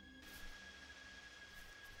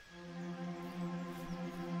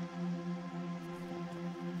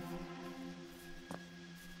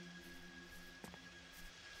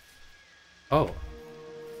 Oh.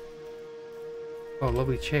 Oh,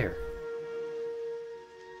 lovely chair.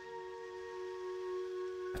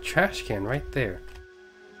 A trash can right there.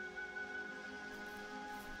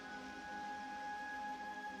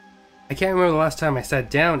 I can't remember the last time I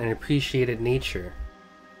sat down and appreciated nature.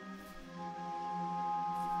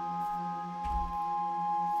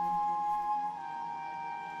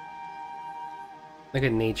 Look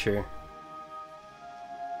at nature.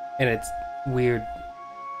 And it's weird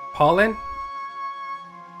pollen?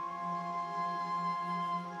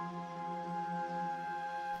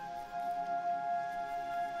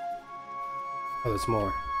 Oh, there's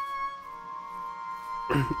more.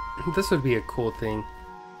 This would be a cool thing.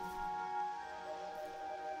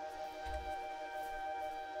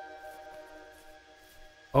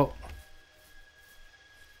 Oh.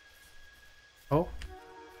 Oh.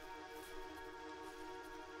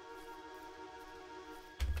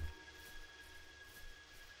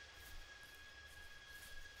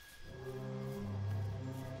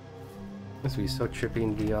 This would be so trippy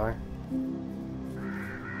in VR.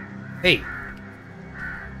 Hey!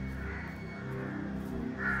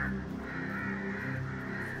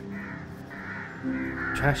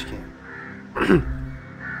 Trash can.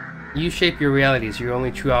 You shape your realities. Your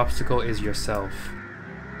only true obstacle is yourself.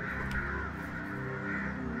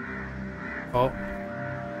 Oh.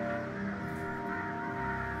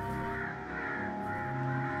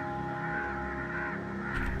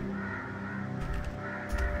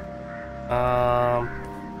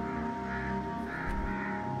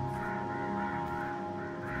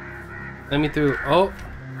 Let me through. Oh.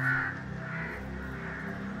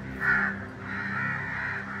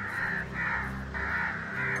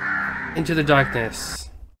 Into the darkness.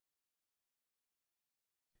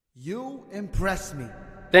 You impress me.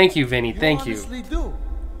 Thank you, Vinny. Thank you. You honestly do.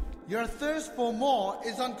 Your thirst for more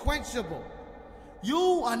is unquenchable.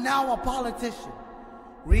 You are now a politician,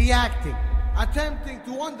 reacting, attempting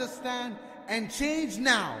to understand and change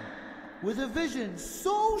now, with a vision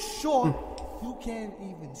so short you can't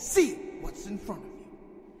even see what's in front of you.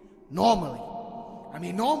 Normally,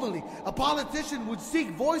 a politician would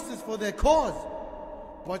seek voices for their cause.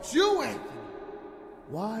 But you, Anthony,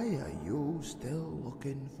 why are you still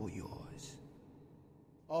looking for yours?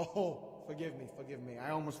 Oh, forgive me.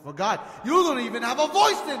 I almost forgot. You don't even have a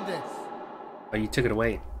voice in this. Oh, you took it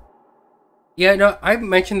away. Yeah, no, I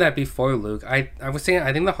mentioned that before, Luke. I was saying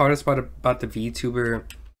I think the hardest part about the VTuber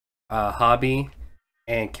hobby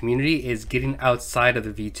and community is getting outside of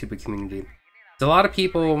the VTuber community. There's a lot of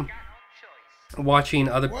people watching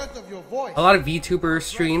a lot of VTuber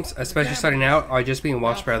streams, especially starting out, are just being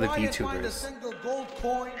watched by other VTubers.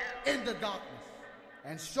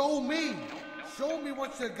 And show me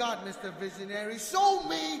what you got, Mr. Visionary. Show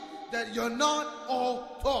me that you're not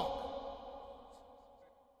all talk.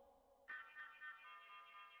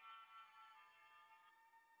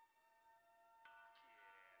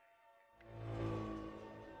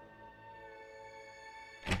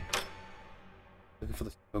 Looking for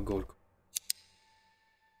the gold.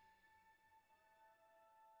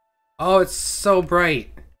 Oh, it's so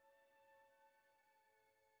bright.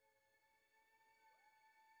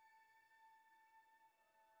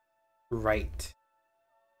 Right.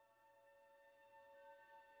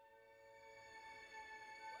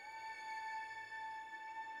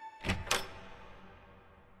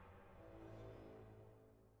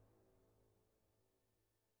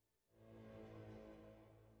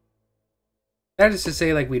 That is to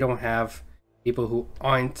say, like, we don't have people who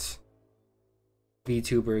aren't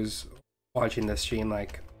VTubers watching this stream.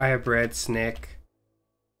 Like, I have Red, Snick,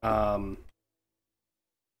 gosh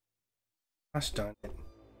darn it.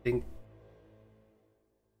 I think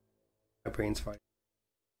my brain's fine.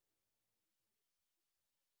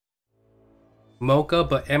 Mocha,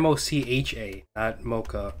 but M-O-C-H-A, not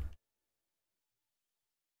Mocha.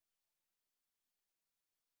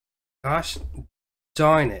 Gosh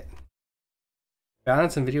darn it.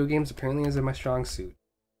 Balance in video games apparently isn't my strong suit.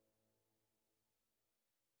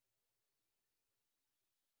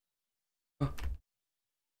 Oh.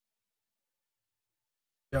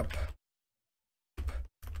 Yep.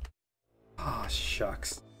 Ah, oh,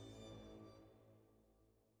 shucks.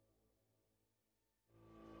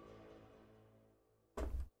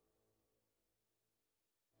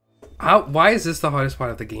 Why is this the hardest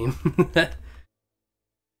part of the game?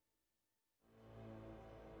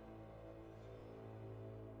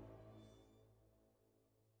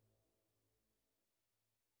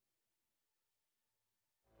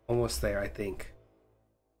 Almost there, I think.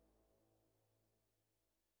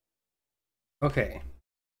 Okay.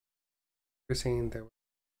 You're saying there.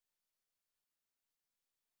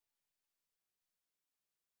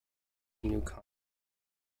 New con.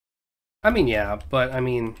 I mean, yeah, but I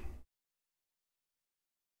mean.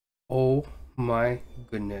 Oh my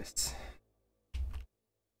goodness.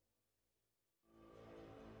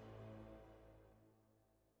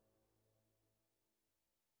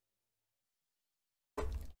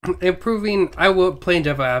 Improving, I will play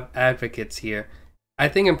devil advocates here. I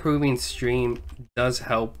think improving stream does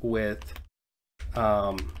help with,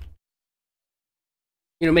 you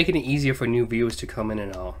know, making it easier for new viewers to come in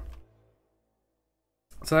and all.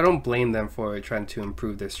 So I don't blame them for trying to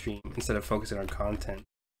improve their stream instead of focusing on content.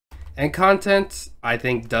 And content, I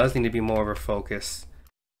think, does need to be more of a focus.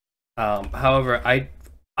 However,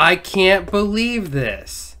 I can't believe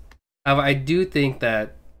this. However, I do think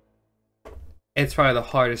that it's probably the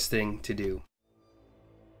hardest thing to do.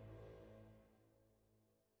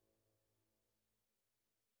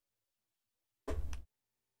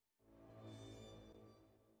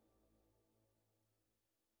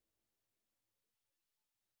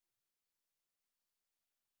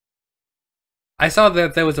 I saw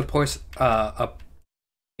that there was a post on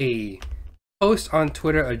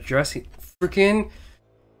Twitter addressing freaking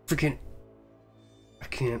I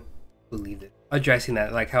can't believe it. Addressing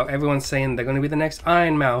that, like how everyone's saying they're going to be the next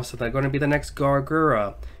Iron Mouse or they're going to be the next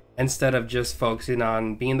Gargura, instead of just focusing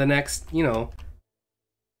on being the next, you know,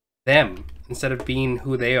 them instead of being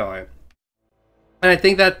who they are. And I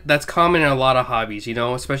think that that's common in a lot of hobbies, you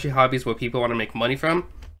know, especially hobbies where people want to make money from.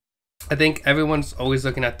 I think everyone's always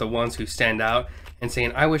looking at the ones who stand out and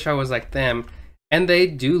saying, I wish I was like them. And they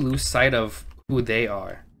do lose sight of who they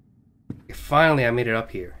are. Finally, I made it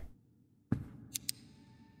up here.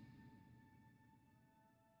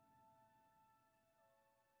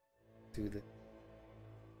 Do this.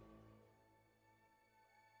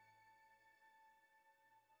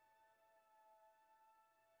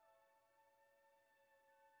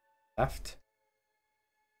 Left.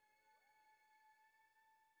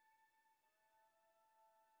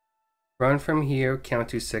 Run from here, count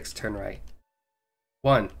to 6, turn right.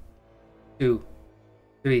 1, 2,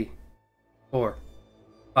 3, 4,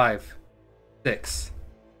 5, 6.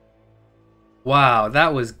 Wow,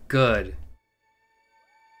 that was good.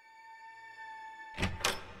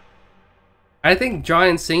 I think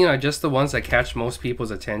drawing and singing are just the ones that catch most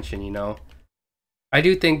people's attention, you know. I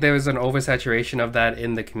do think there is an oversaturation of that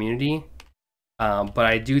in the community, but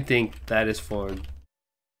I do think that is for,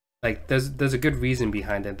 like, there's a good reason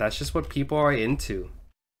behind it. That's just what people are into,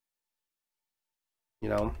 you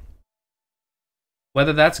know.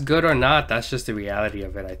 Whether that's good or not, that's just the reality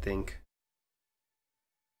of it, I think.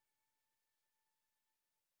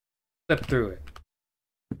 Flip through it.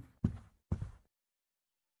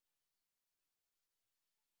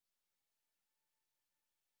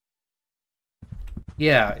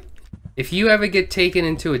 Yeah, if you ever get taken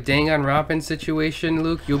into a Danganronpa situation,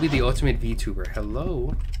 Luke, you'll be the ultimate VTuber.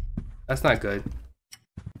 Hello? That's not good.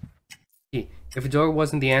 If a door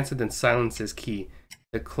wasn't the answer, then silence is key.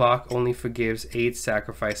 The clock only forgives 8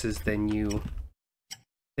 sacrifices, then you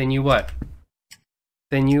what?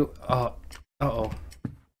 Then you, uh-oh.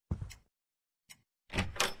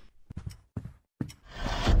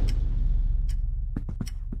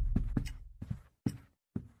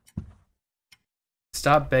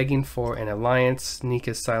 Stop begging for an alliance. Sneak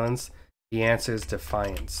is silence. The answer is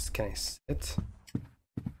defiance. Can I sit?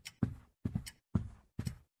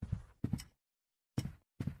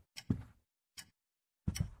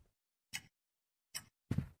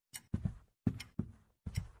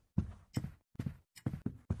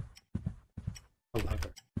 A lever.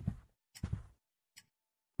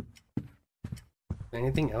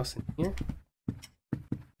 Anything else in here?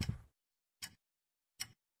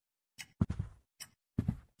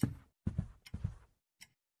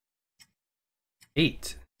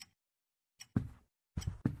 Eight.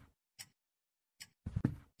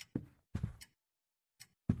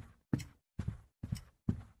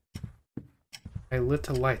 I lit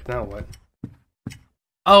a light, now what?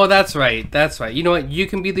 Oh, that's right, that's right. You know what? You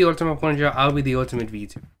can be the ultimate Punisher, I'll be the ultimate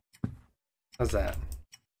V2. How's that?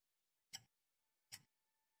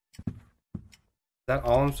 Is that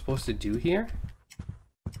all I'm supposed to do here?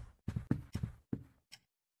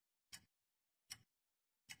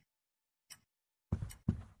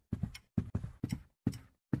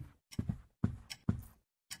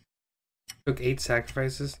 Took 8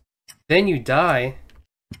 sacrifices. Then you die.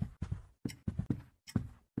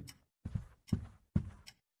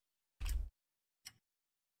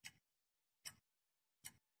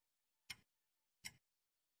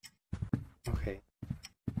 Okay.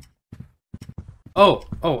 Oh,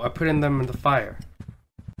 I put them in the fire.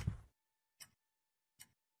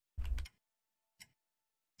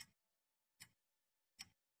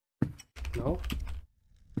 No?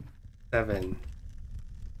 7.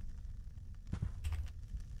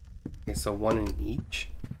 Okay, so 1 in each.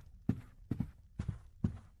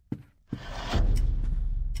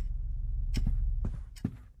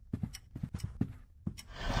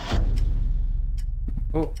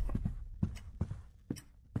 Oh.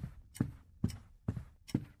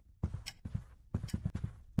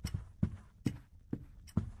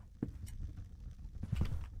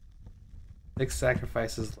 Six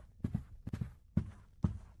sacrifices.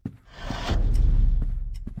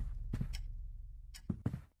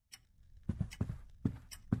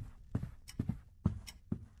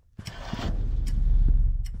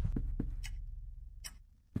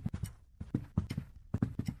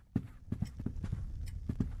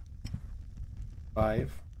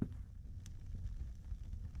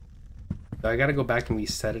 So I gotta go back and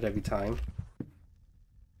reset it every time.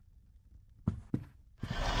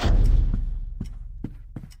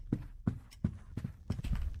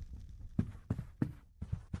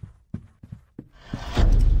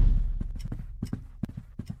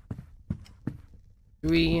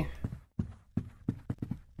 Three.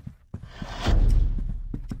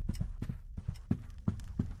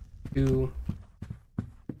 Two.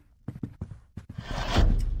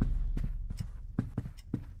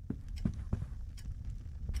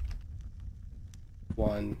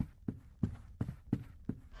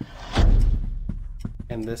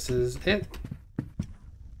 And this is it.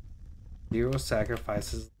 0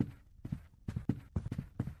 sacrifices.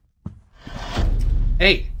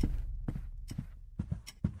 Hey!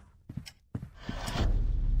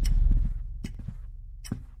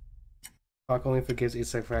 Clock only forgives each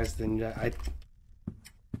sacrifice, then This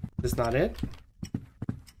is not it?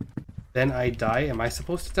 Then I die? Am I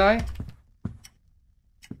supposed to die?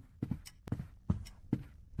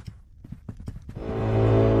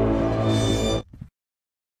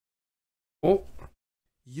 Oh.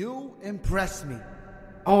 You impress me.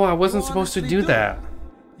 Oh, I wasn't You supposed to honestly do that.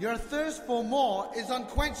 Your thirst for more is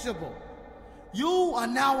unquenchable. You are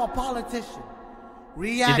now a politician.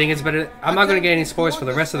 You think it's better? I'm not gonna get any spoilers for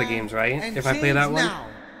the rest of the games, right? If I play that one? Now,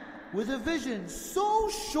 with a vision so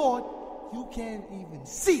short, you can't even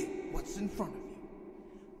see what's in front of you.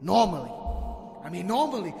 Normally,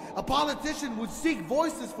 a politician would seek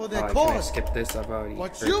voices for their Oh, can I cause. skip this? I've already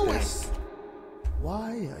But heard you this. ain't.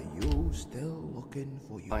 Why are you still looking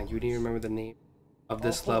for you? Fine, you didn't remember the name of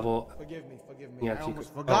this Oh, level. Forgive me. Yeah, I you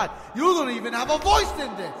almost could- forgot. You don't even have a voice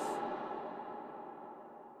in this.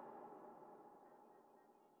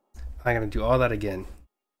 I gotta do all that again.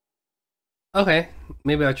 Okay,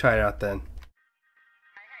 maybe I'll try it out then.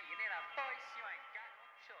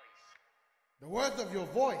 The worth of your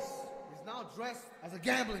voice is now dressed as a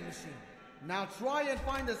gambling machine. Now try and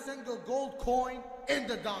find a single gold coin in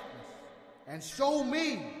the darkness. And show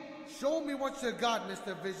me what you got,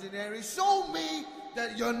 Mr. Visionary. Show me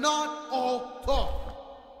that you're not all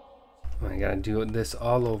talk. I gotta do this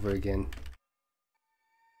all over again.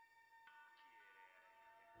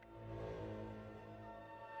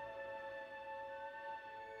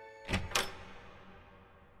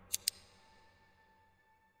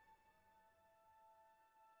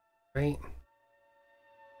 Right.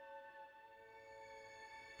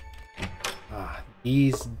 Ah,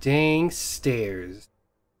 these dang stairs.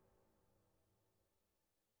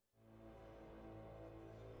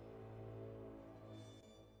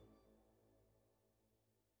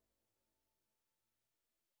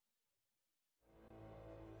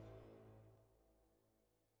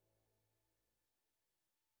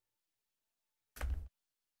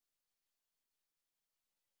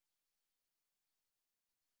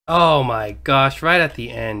 Oh my gosh, right at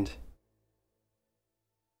the end.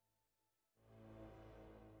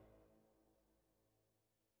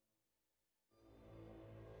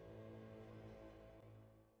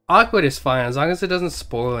 Awkward is fine as long as it doesn't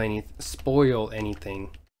spoil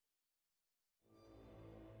anything.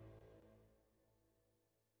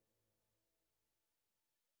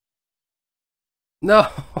 No.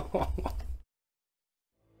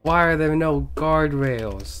 Why are there no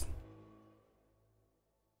guardrails?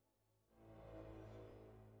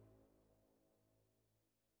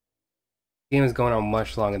 The game is going on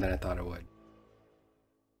much longer than I thought it would.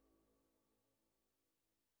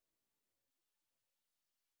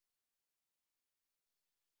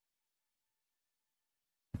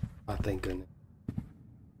 Oh, thank goodness.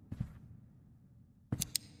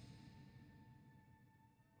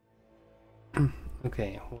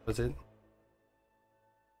 Okay, what was it?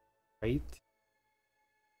 Right?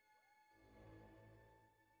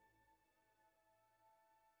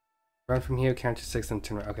 Run from here, count to 6 and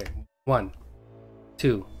turn around. Okay, 1,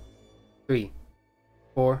 2, 3,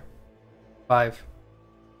 4, 5,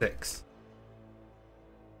 6.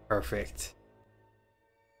 Perfect.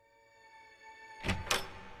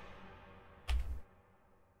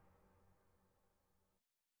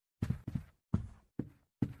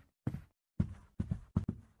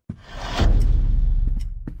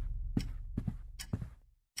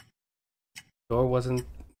 Door wasn't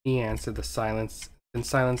the answer, the silence. Then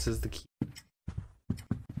silence is the key.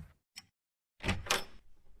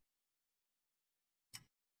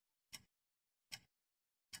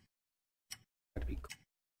 That'd be cool.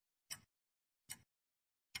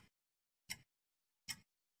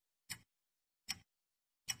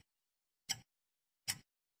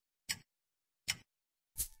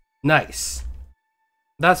 Nice.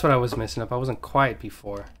 That's what I was messing up. I wasn't quiet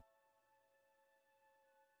before.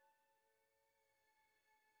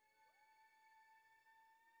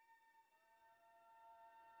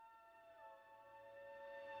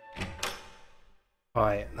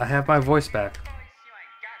 Alright, I have my voice back.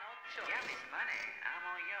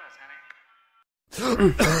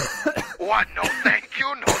 What? No, thank you.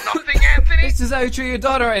 No, nothing, Anthony. This is how you treat your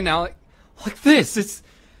daughter right now. Like this. It's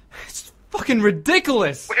fucking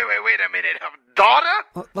ridiculous. Wait a minute.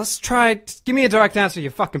 Daughter? Let's try it. Give me a direct answer, you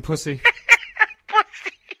fucking pussy.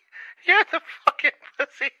 Pussy. You're the fucking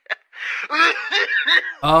pussy.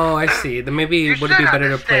 Oh, I see. Then maybe You would it be should better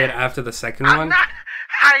to play it understand. after the second I'm one? not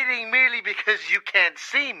hiding merely because you can't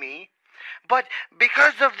see me, but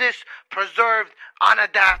because of this preserved,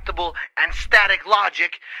 unadaptable, and static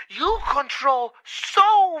logic, you control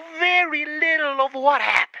so very little of what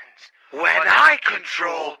happens when I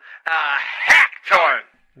control a Hector.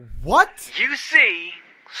 What? You see,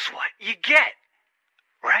 it's what you get,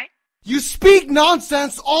 right? You speak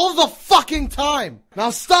nonsense all the fucking time.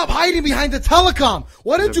 Now stop hiding behind the telecom.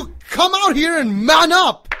 Why don't you come out here and man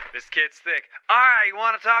up? This kid's thick. Alright, you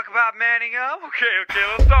want to talk about manning up? Okay,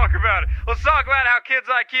 let's talk about it. Let's talk about how kids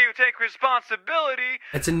like you take responsibility.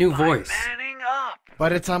 It's a new voice. Manning up. By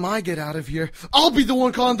the time I get out of here, I'll be the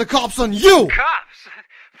one calling the cops on you. Cops?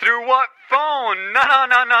 Through what phone? No.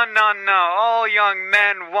 All young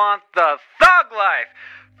men want the thug life.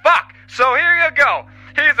 Fuck. So here you go.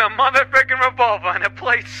 Here's a motherfucking revolver and a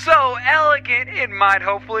place so elegant it might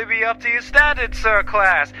hopefully be up to your standards, sir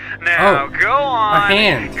class. Now go on, my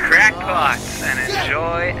hand. crack pots, and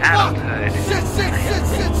enjoy adulthood. Sit.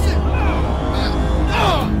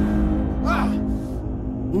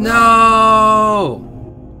 No!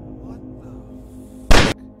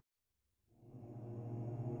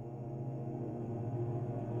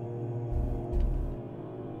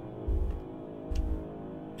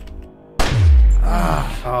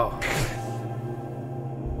 Oh.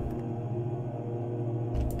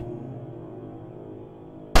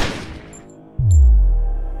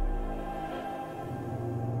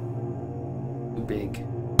 Too big.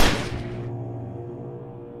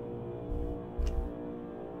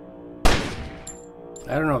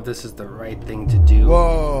 I don't know if this is the right thing to do.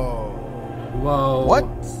 Whoa. Whoa. What?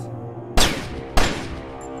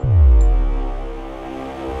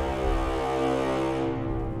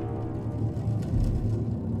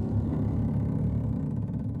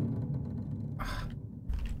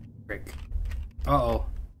 Frick. Uh-oh.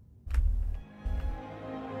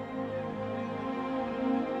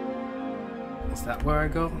 Is that where I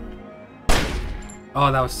go?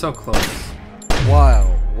 Oh, that was so close. Wow.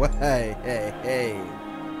 Hey.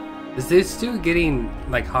 Is this dude getting,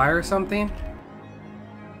 like, high or something?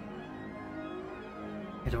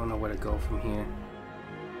 I don't know where to go from here.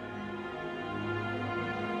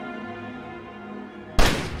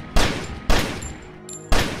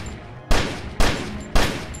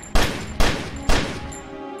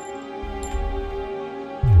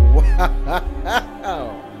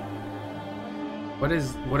 Wow.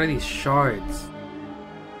 What are these shards?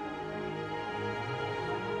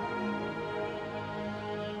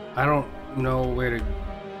 I don't know where to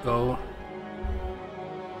go.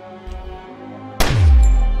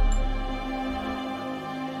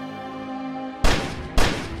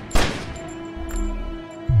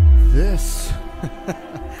 This.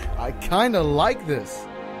 I kinda like this.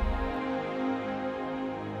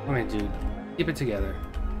 Alright, dude. Keep it together.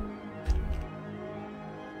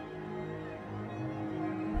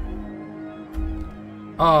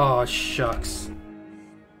 Oh, shucks.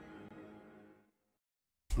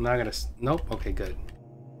 I'm not gonna... Nope. Okay, good.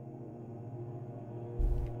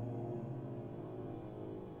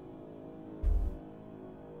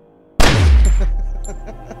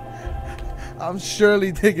 I'm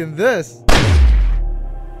surely digging this.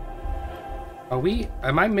 Are we...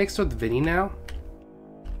 Am I mixed with Vinny now?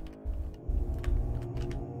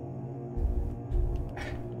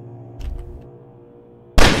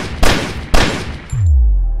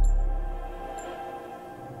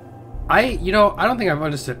 You know, I don't think I've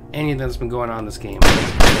understood anything that's been going on in this game.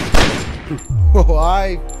 Oh,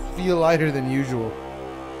 I feel lighter than usual.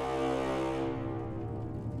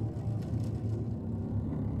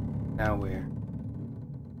 Now where?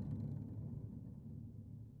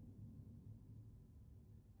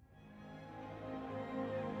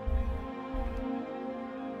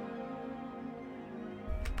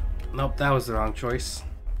 Nope, that was the wrong choice.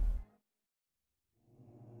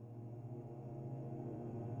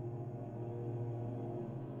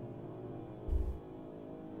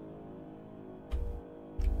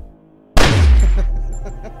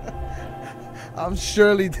 I'm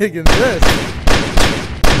surely digging this.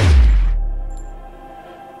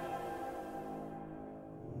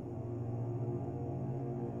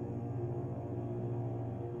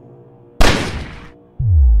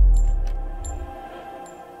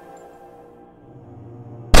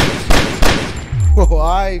 Oh,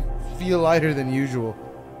 I feel lighter than usual.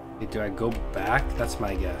 Hey, do I go back? That's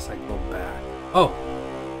my guess. I go back. Oh!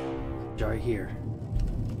 Jar here.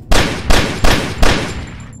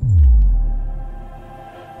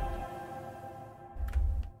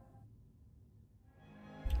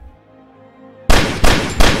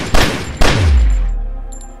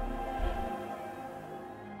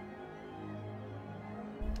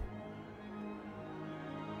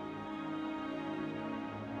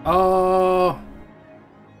 Oh.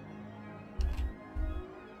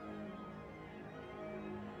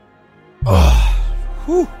 Oh,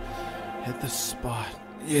 whew. Hit the spot.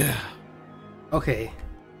 Yeah. Okay.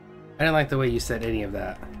 I didn't like the way you said any of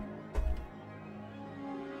that.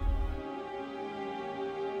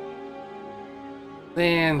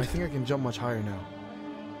 Man, I think I can jump much higher now.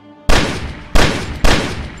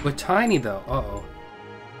 we're tiny though. Uh-oh.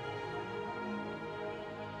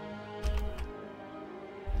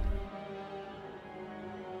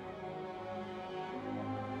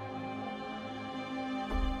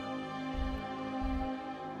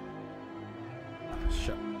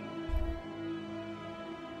 Shut.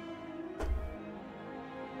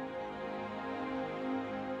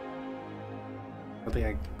 I think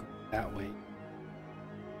I go that way.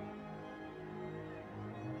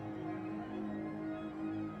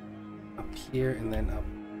 Up here and then up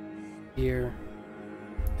here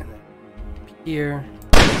and then up here.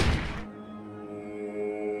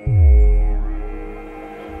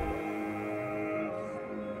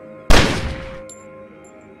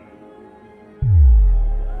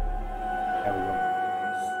 There we go.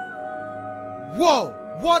 Whoa!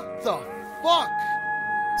 What the fuck?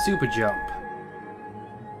 Super jump.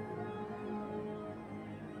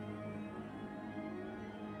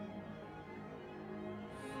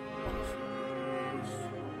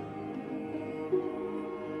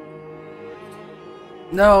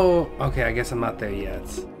 No! Okay, I guess I'm not there yet.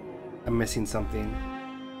 I'm missing something.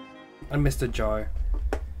 I missed a jar.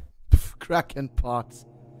 Cracking pots.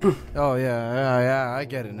 Oh yeah, I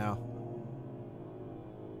get it now.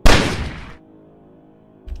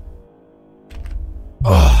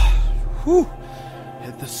 Oh, whew.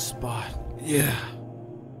 Hit the spot. Yeah.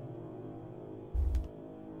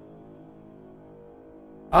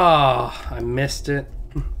 Oh, I missed it.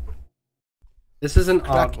 This is an odd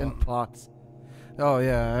Cracking one. pots. Oh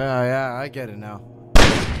yeah, I get it now.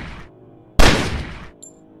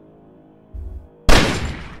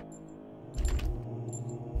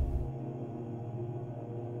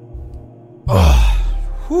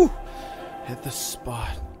 Oh, whew. Hit the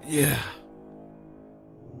spot. Yeah.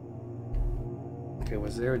 Okay,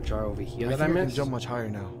 was there a jar over here I that I think I can missed? jump much higher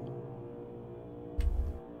now.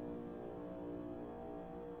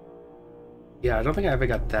 Yeah, I don't think I ever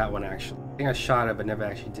got that one actually. I think I shot it but never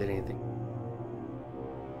actually did anything.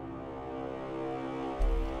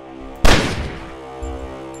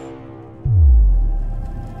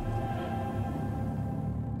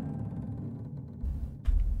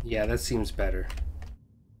 Yeah, that seems better.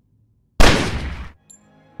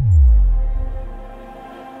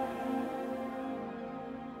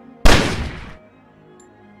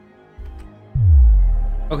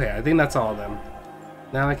 Okay, I think that's all of them.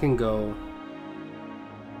 Now I can go.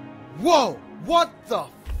 Whoa! What the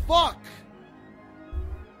fuck?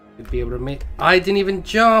 To be able to make. I didn't even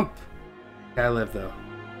jump. Okay, I live though.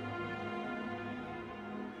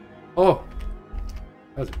 Oh,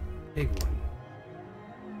 that was a big one.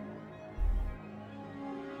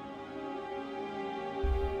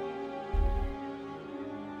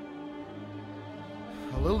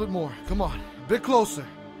 A little bit more. Come on. A bit closer.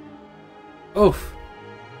 Oof.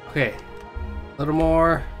 Okay, a little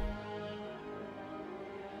more.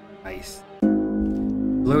 Nice.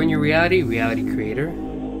 Blurring your reality, reality creator.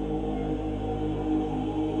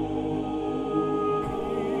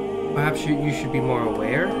 Perhaps you should be more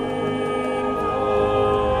aware.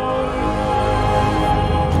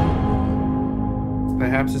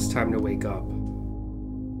 Perhaps it's time to wake up.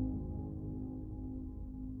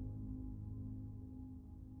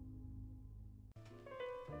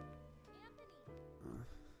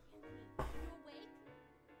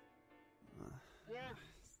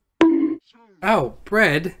 Oh,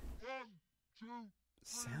 bread.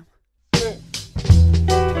 Sam?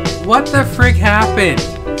 What the frick happened?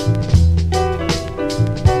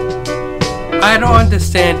 I don't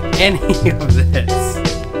understand any of this.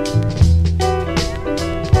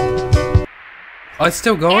 Oh, it's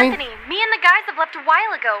still going? Anthony, me and the guys have left a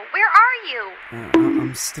while ago. Where are you?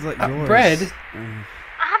 I'm still at yours. Bread?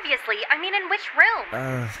 Obviously. I mean, in which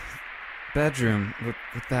room? Bedroom with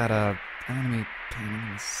that enemy painting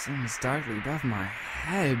and the sun's directly above my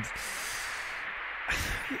head.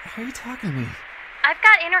 How are you talking to me? I've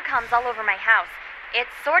got intercoms all over my house. It's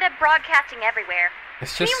sort of broadcasting everywhere.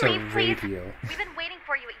 It's Can just you a leave, please? radio. We've been waiting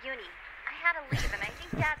for you at uni. I had to leave, and I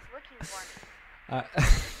think Dad's looking for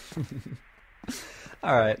me.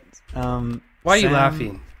 Alright, Why are you Sam,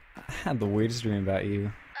 laughing? I had the weirdest dream about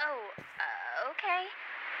you. Oh, okay.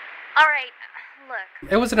 All right,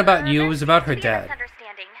 look. It wasn't about you, it there was about her seems to be a dad.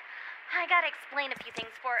 misunderstanding. I gotta explain a few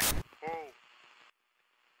things for. Oh,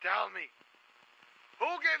 tell me. Who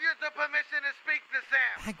gave you the permission to speak to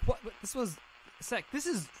Sam? Hank, what? This was... Sec, this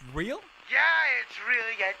is real? Yeah, it's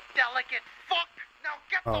really a delicate fuck. Now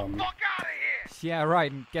get the fuck out of here. Yeah,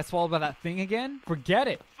 right. And guess what about that thing again? Forget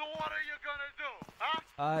it. So what are you gonna do, huh?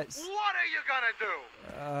 What are you gonna do?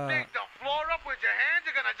 Dig the floor up with your hands?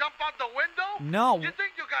 You're gonna jump out the window? No. You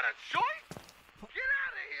think you got a choice? Get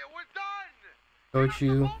out of here. We're done. Told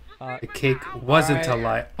you the cake wasn't a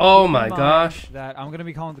lie. Oh my gosh. That I'm gonna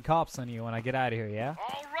be calling the cops on you when I get out of here, yeah?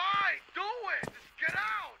 All right, do it. Just get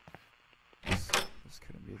out. This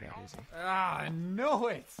couldn't be that easy. Ah, I know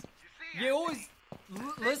it. You always...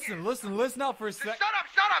 Listen up for a sec. Shut up.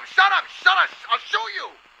 I'll show you.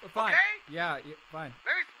 Fine. Okay? Yeah, fine.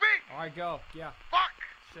 Let me speak. All right, go. Yeah. Fuck.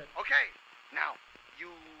 Shit. Okay. Now, you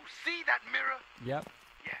see that mirror? Yep.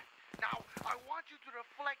 Yeah. Now, I want you to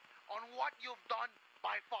reflect on what you've done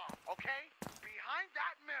by far, okay? Behind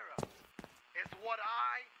that mirror is what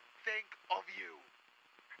I think of you.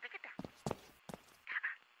 Take it down.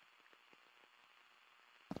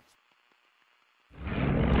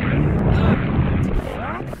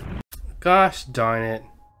 Gosh darn it.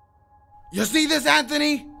 You see this,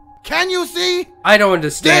 Anthony? Can you see? I don't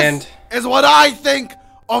understand. This is what I think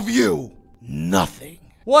of you. Nothing.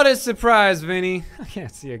 What a surprise, Vinny. I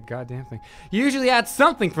can't see a goddamn thing. You usually had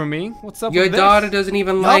something from me. What's up Your with this? daughter doesn't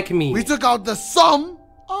even like me. We took out the sum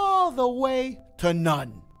all the way to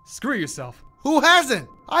none. Screw yourself. Who hasn't?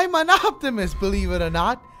 I'm an optimist, believe it or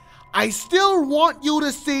not. I still want you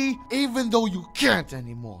to see, even though you can't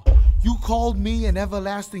anymore. You called me an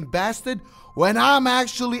everlasting bastard when I'm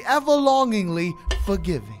actually everlongingly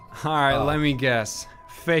forgiving. All right, let me guess.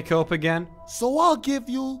 Fake hope again? So I'll give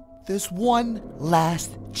you this one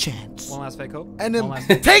last chance. One last fake hope? And then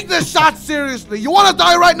take this shot seriously. You want to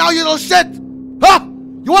die right now, you little shit? Huh?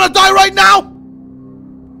 You want to die right now?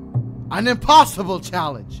 An impossible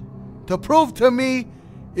challenge to prove to me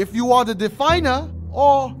if you are the definer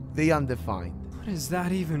or the undefined. What does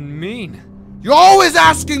that even mean? You're always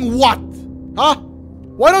asking what? Huh?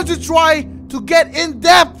 Why don't you try to get in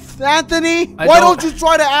depth, Anthony? Why don't you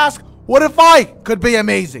try to ask, what if I could be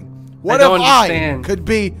amazing? What if I could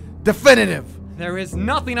be definitive? There is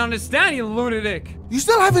nothing to understand, you lunatic. You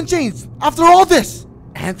still haven't changed after all this.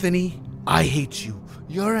 Anthony, I hate you.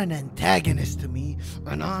 You're an antagonist to me,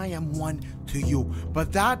 and I am one to you.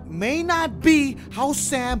 But that may not be how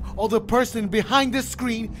Sam or the person behind the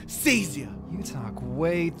screen sees you. You talk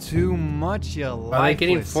way too much, you lifeless. Are they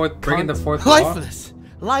getting bringing the fourth law? Lifeless.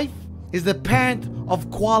 Life is the parent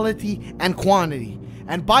of quality and quantity.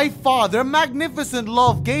 And by far, their magnificent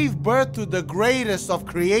love gave birth to the greatest of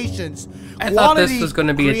creations. I thought this was going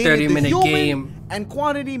to be a 30-minute game. And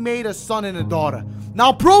quantity made a son and a daughter.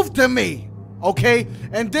 Now prove to me, okay,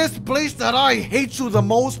 in this place that I hate you the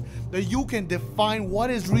most, that you can define what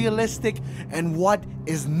is realistic and what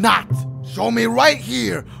is not. Show me right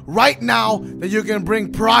here, right now, that you can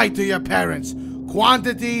bring pride to your parents.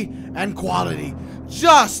 Quantity and quality.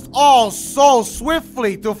 Just all so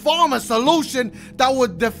swiftly to form a solution that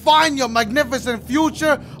would define your magnificent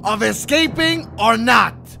future of escaping or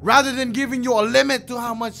not. Rather than giving you a limit to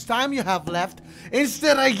how much time you have left,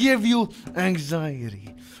 instead I give you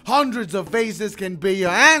anxiety. Hundreds of faces can be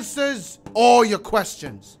your answers or your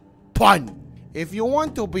questions. Pun. If you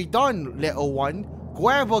want to be done, little one,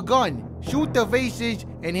 grab a gun, shoot the faces,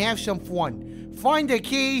 and have some fun. Find the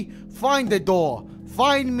key, find the door.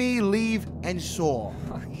 Find me, leave, and soar.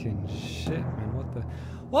 Fucking shit, man.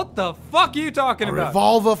 What the fuck are you talking about? A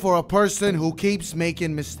revolver for a person who keeps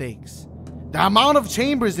making mistakes. The amount of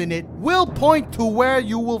chambers in it will point to where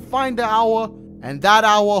you will find the hour, and that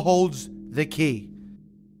hour holds the key.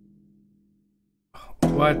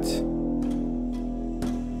 What?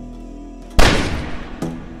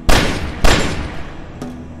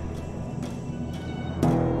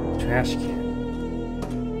 Trash can.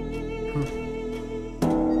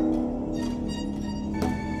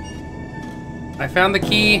 I found the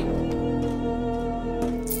key.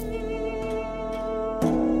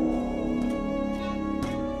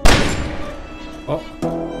 Oh.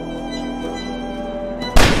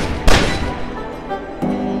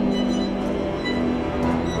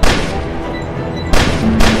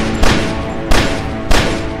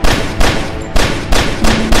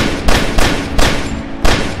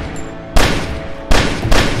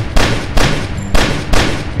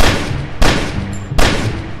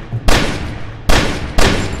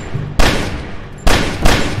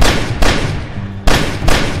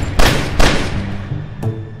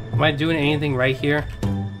 Am I doing anything right here?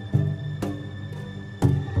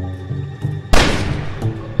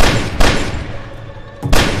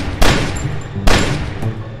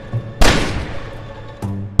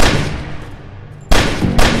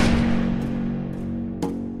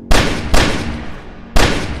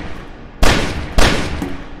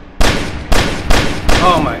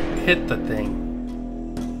 hit the thing.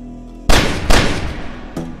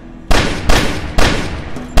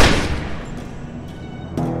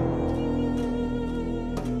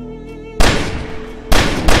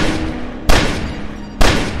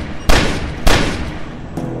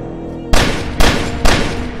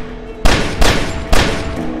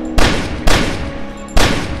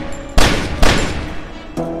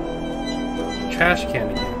 Trash can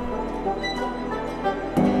again.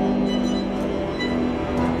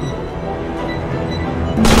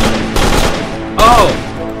 Oh!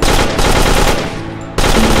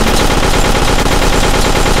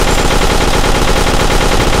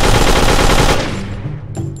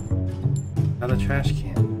 Another trash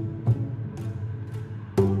can.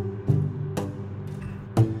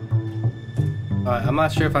 Alright, I'm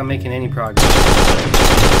not sure if I'm making any progress.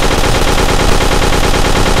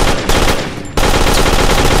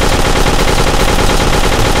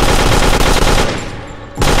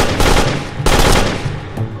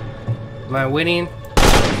 Am I winning?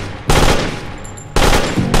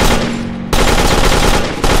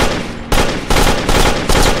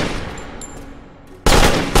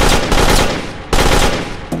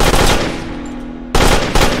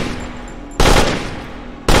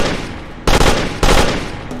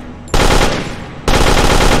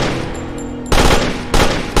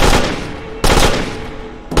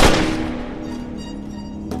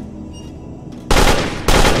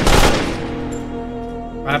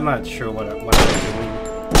 I'm not sure what I'm doing.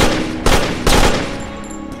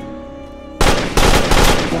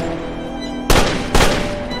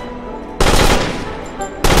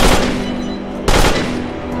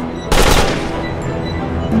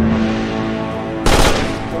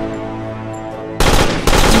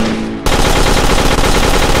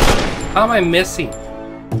 How am I missing?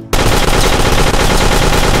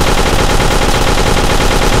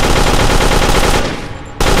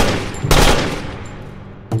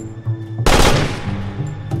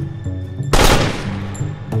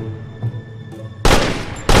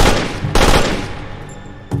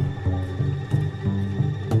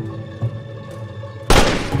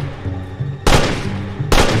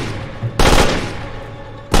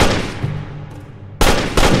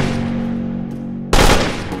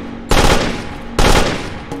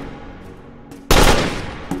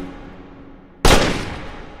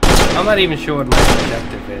 I'm not even sure what my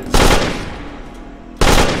objective is.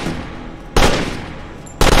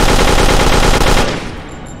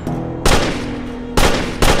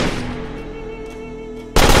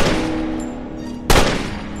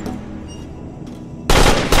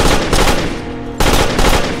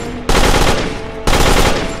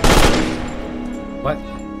 What?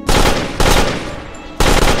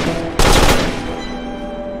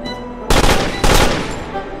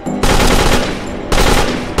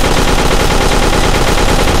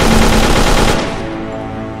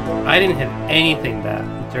 I didn't hit anything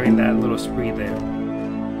during that little spree there.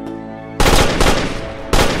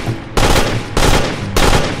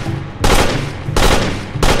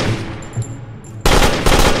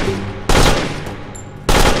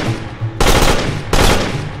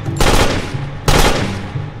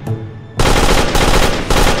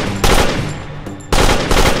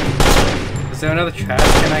 Is there another trash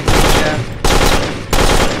can I can look at?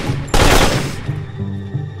 Yes.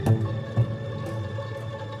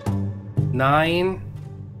 9.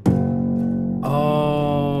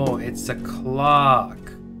 Oh, it's a clock.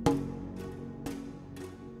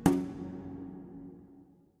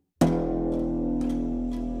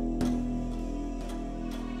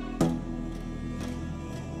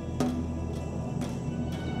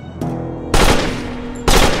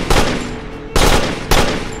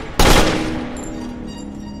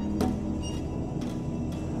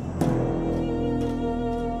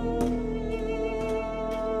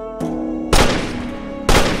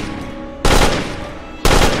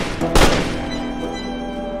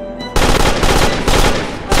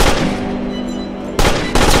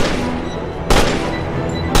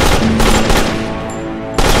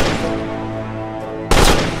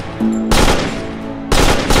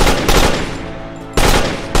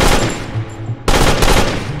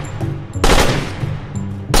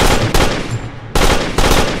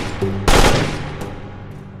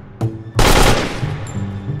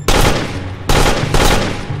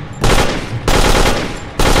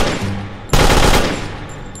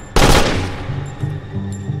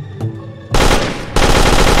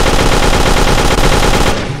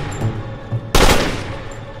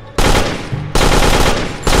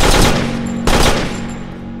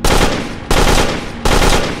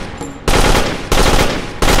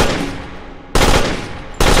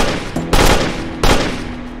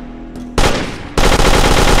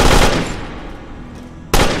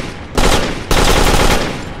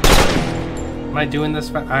 Am I doing this?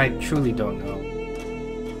 I truly don't know.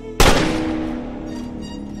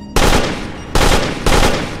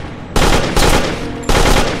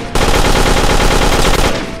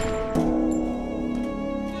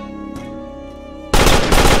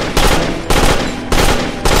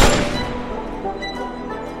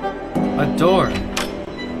 A door. You've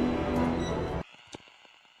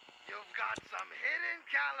got some hidden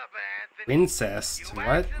caliber, Anthony. Incest. You What?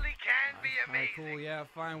 actually can be Alright, amazing. cool, yeah,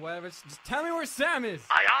 fine, whatever. Just tell me where Sam is.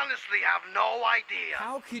 I honestly have no idea.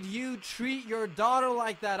 How could you treat your daughter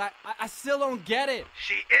like that? I still don't get it.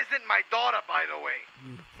 She isn't my daughter, by the way.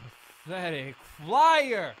 You pathetic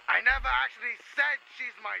flyer. I never actually said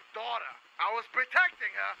she's my daughter. I was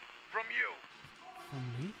protecting her from you. From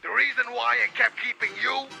me? The reason why I kept keeping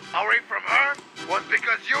you away from her was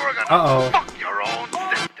because you were gonna Uh-oh. fuck your own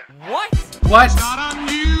sister. What? What?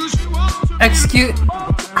 Excuse.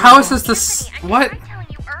 How is this? What? I tried telling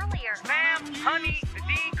you earlier. Sam, honey, the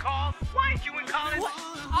dean called. Why aren't you in college? What?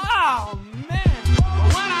 Oh, man.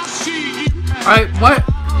 Alright, what?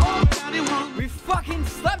 We fucking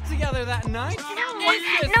slept together that night. No,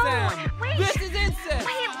 Incest, no, Sam. wait. This is incest.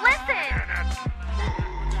 Wait, listen.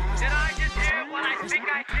 Did I just hear what I think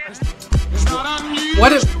I did?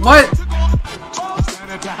 What is? What?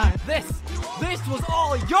 This was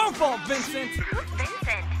all your fault, Vincent. Who's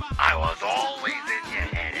Vincent? I was always in your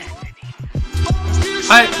head, Anthony.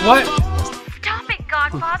 What? Stop it,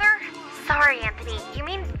 Godfather. Sorry, Anthony. You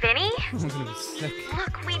mean Vinny? I'm gonna be sick.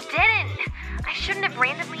 Look, we didn't. I shouldn't have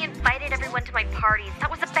randomly invited everyone to my parties.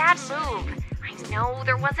 That was a bad move. I know,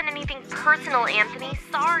 there wasn't anything personal, Anthony.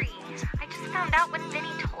 Sorry. I just found out when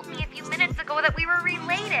Vinny told me a few minutes ago that we were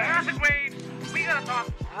related. Acid waves. We gotta talk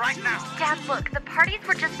right now. Dad, look, the parties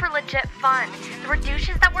were just for legit fun. There were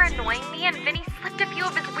douches that were annoying me, and Vinny slipped a few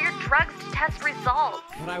of his weird drugs to test results.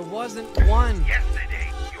 But I wasn't one. Yesterday,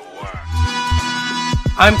 you were.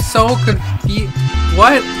 I'm so confused.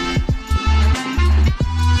 What?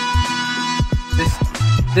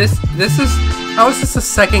 This is. How is this the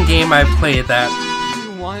second game I've played that?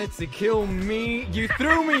 You wanted to kill me. You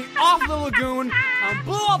threw me off the lagoon and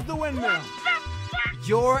blew up the windmill.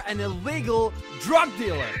 You're an illegal drug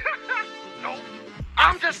dealer. No,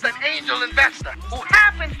 I'm just an angel investor. Who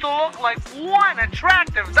happens to look like one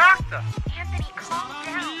attractive doctor? Anthony, calm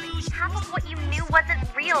down. Half of what you knew wasn't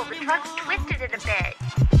real. The drugs twisted it a bit.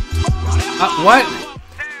 What?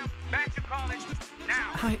 Sam, back to college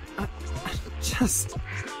now. I just... Look,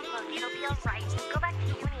 it'll be alright. Go back to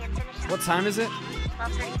uni and finish up. What time is it?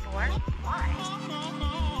 12:34. Why?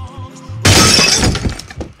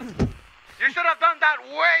 You should have done that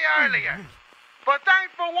way earlier. But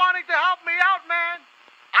thanks for wanting to help me out, man.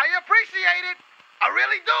 I appreciate it. I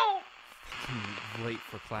really do. Late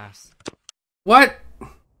for class. What?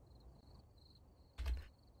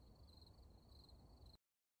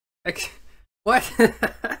 What?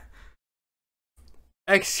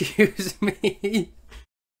 Excuse me.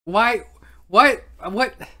 Why? What?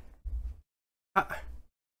 What?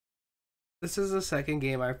 This is the second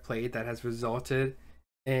game I've played that has resulted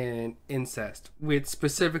in incest with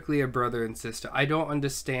specifically a brother and sister. I don't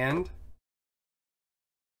understand.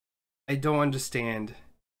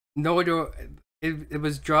 No, it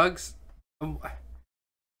was drugs.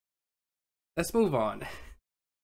 Let's move on.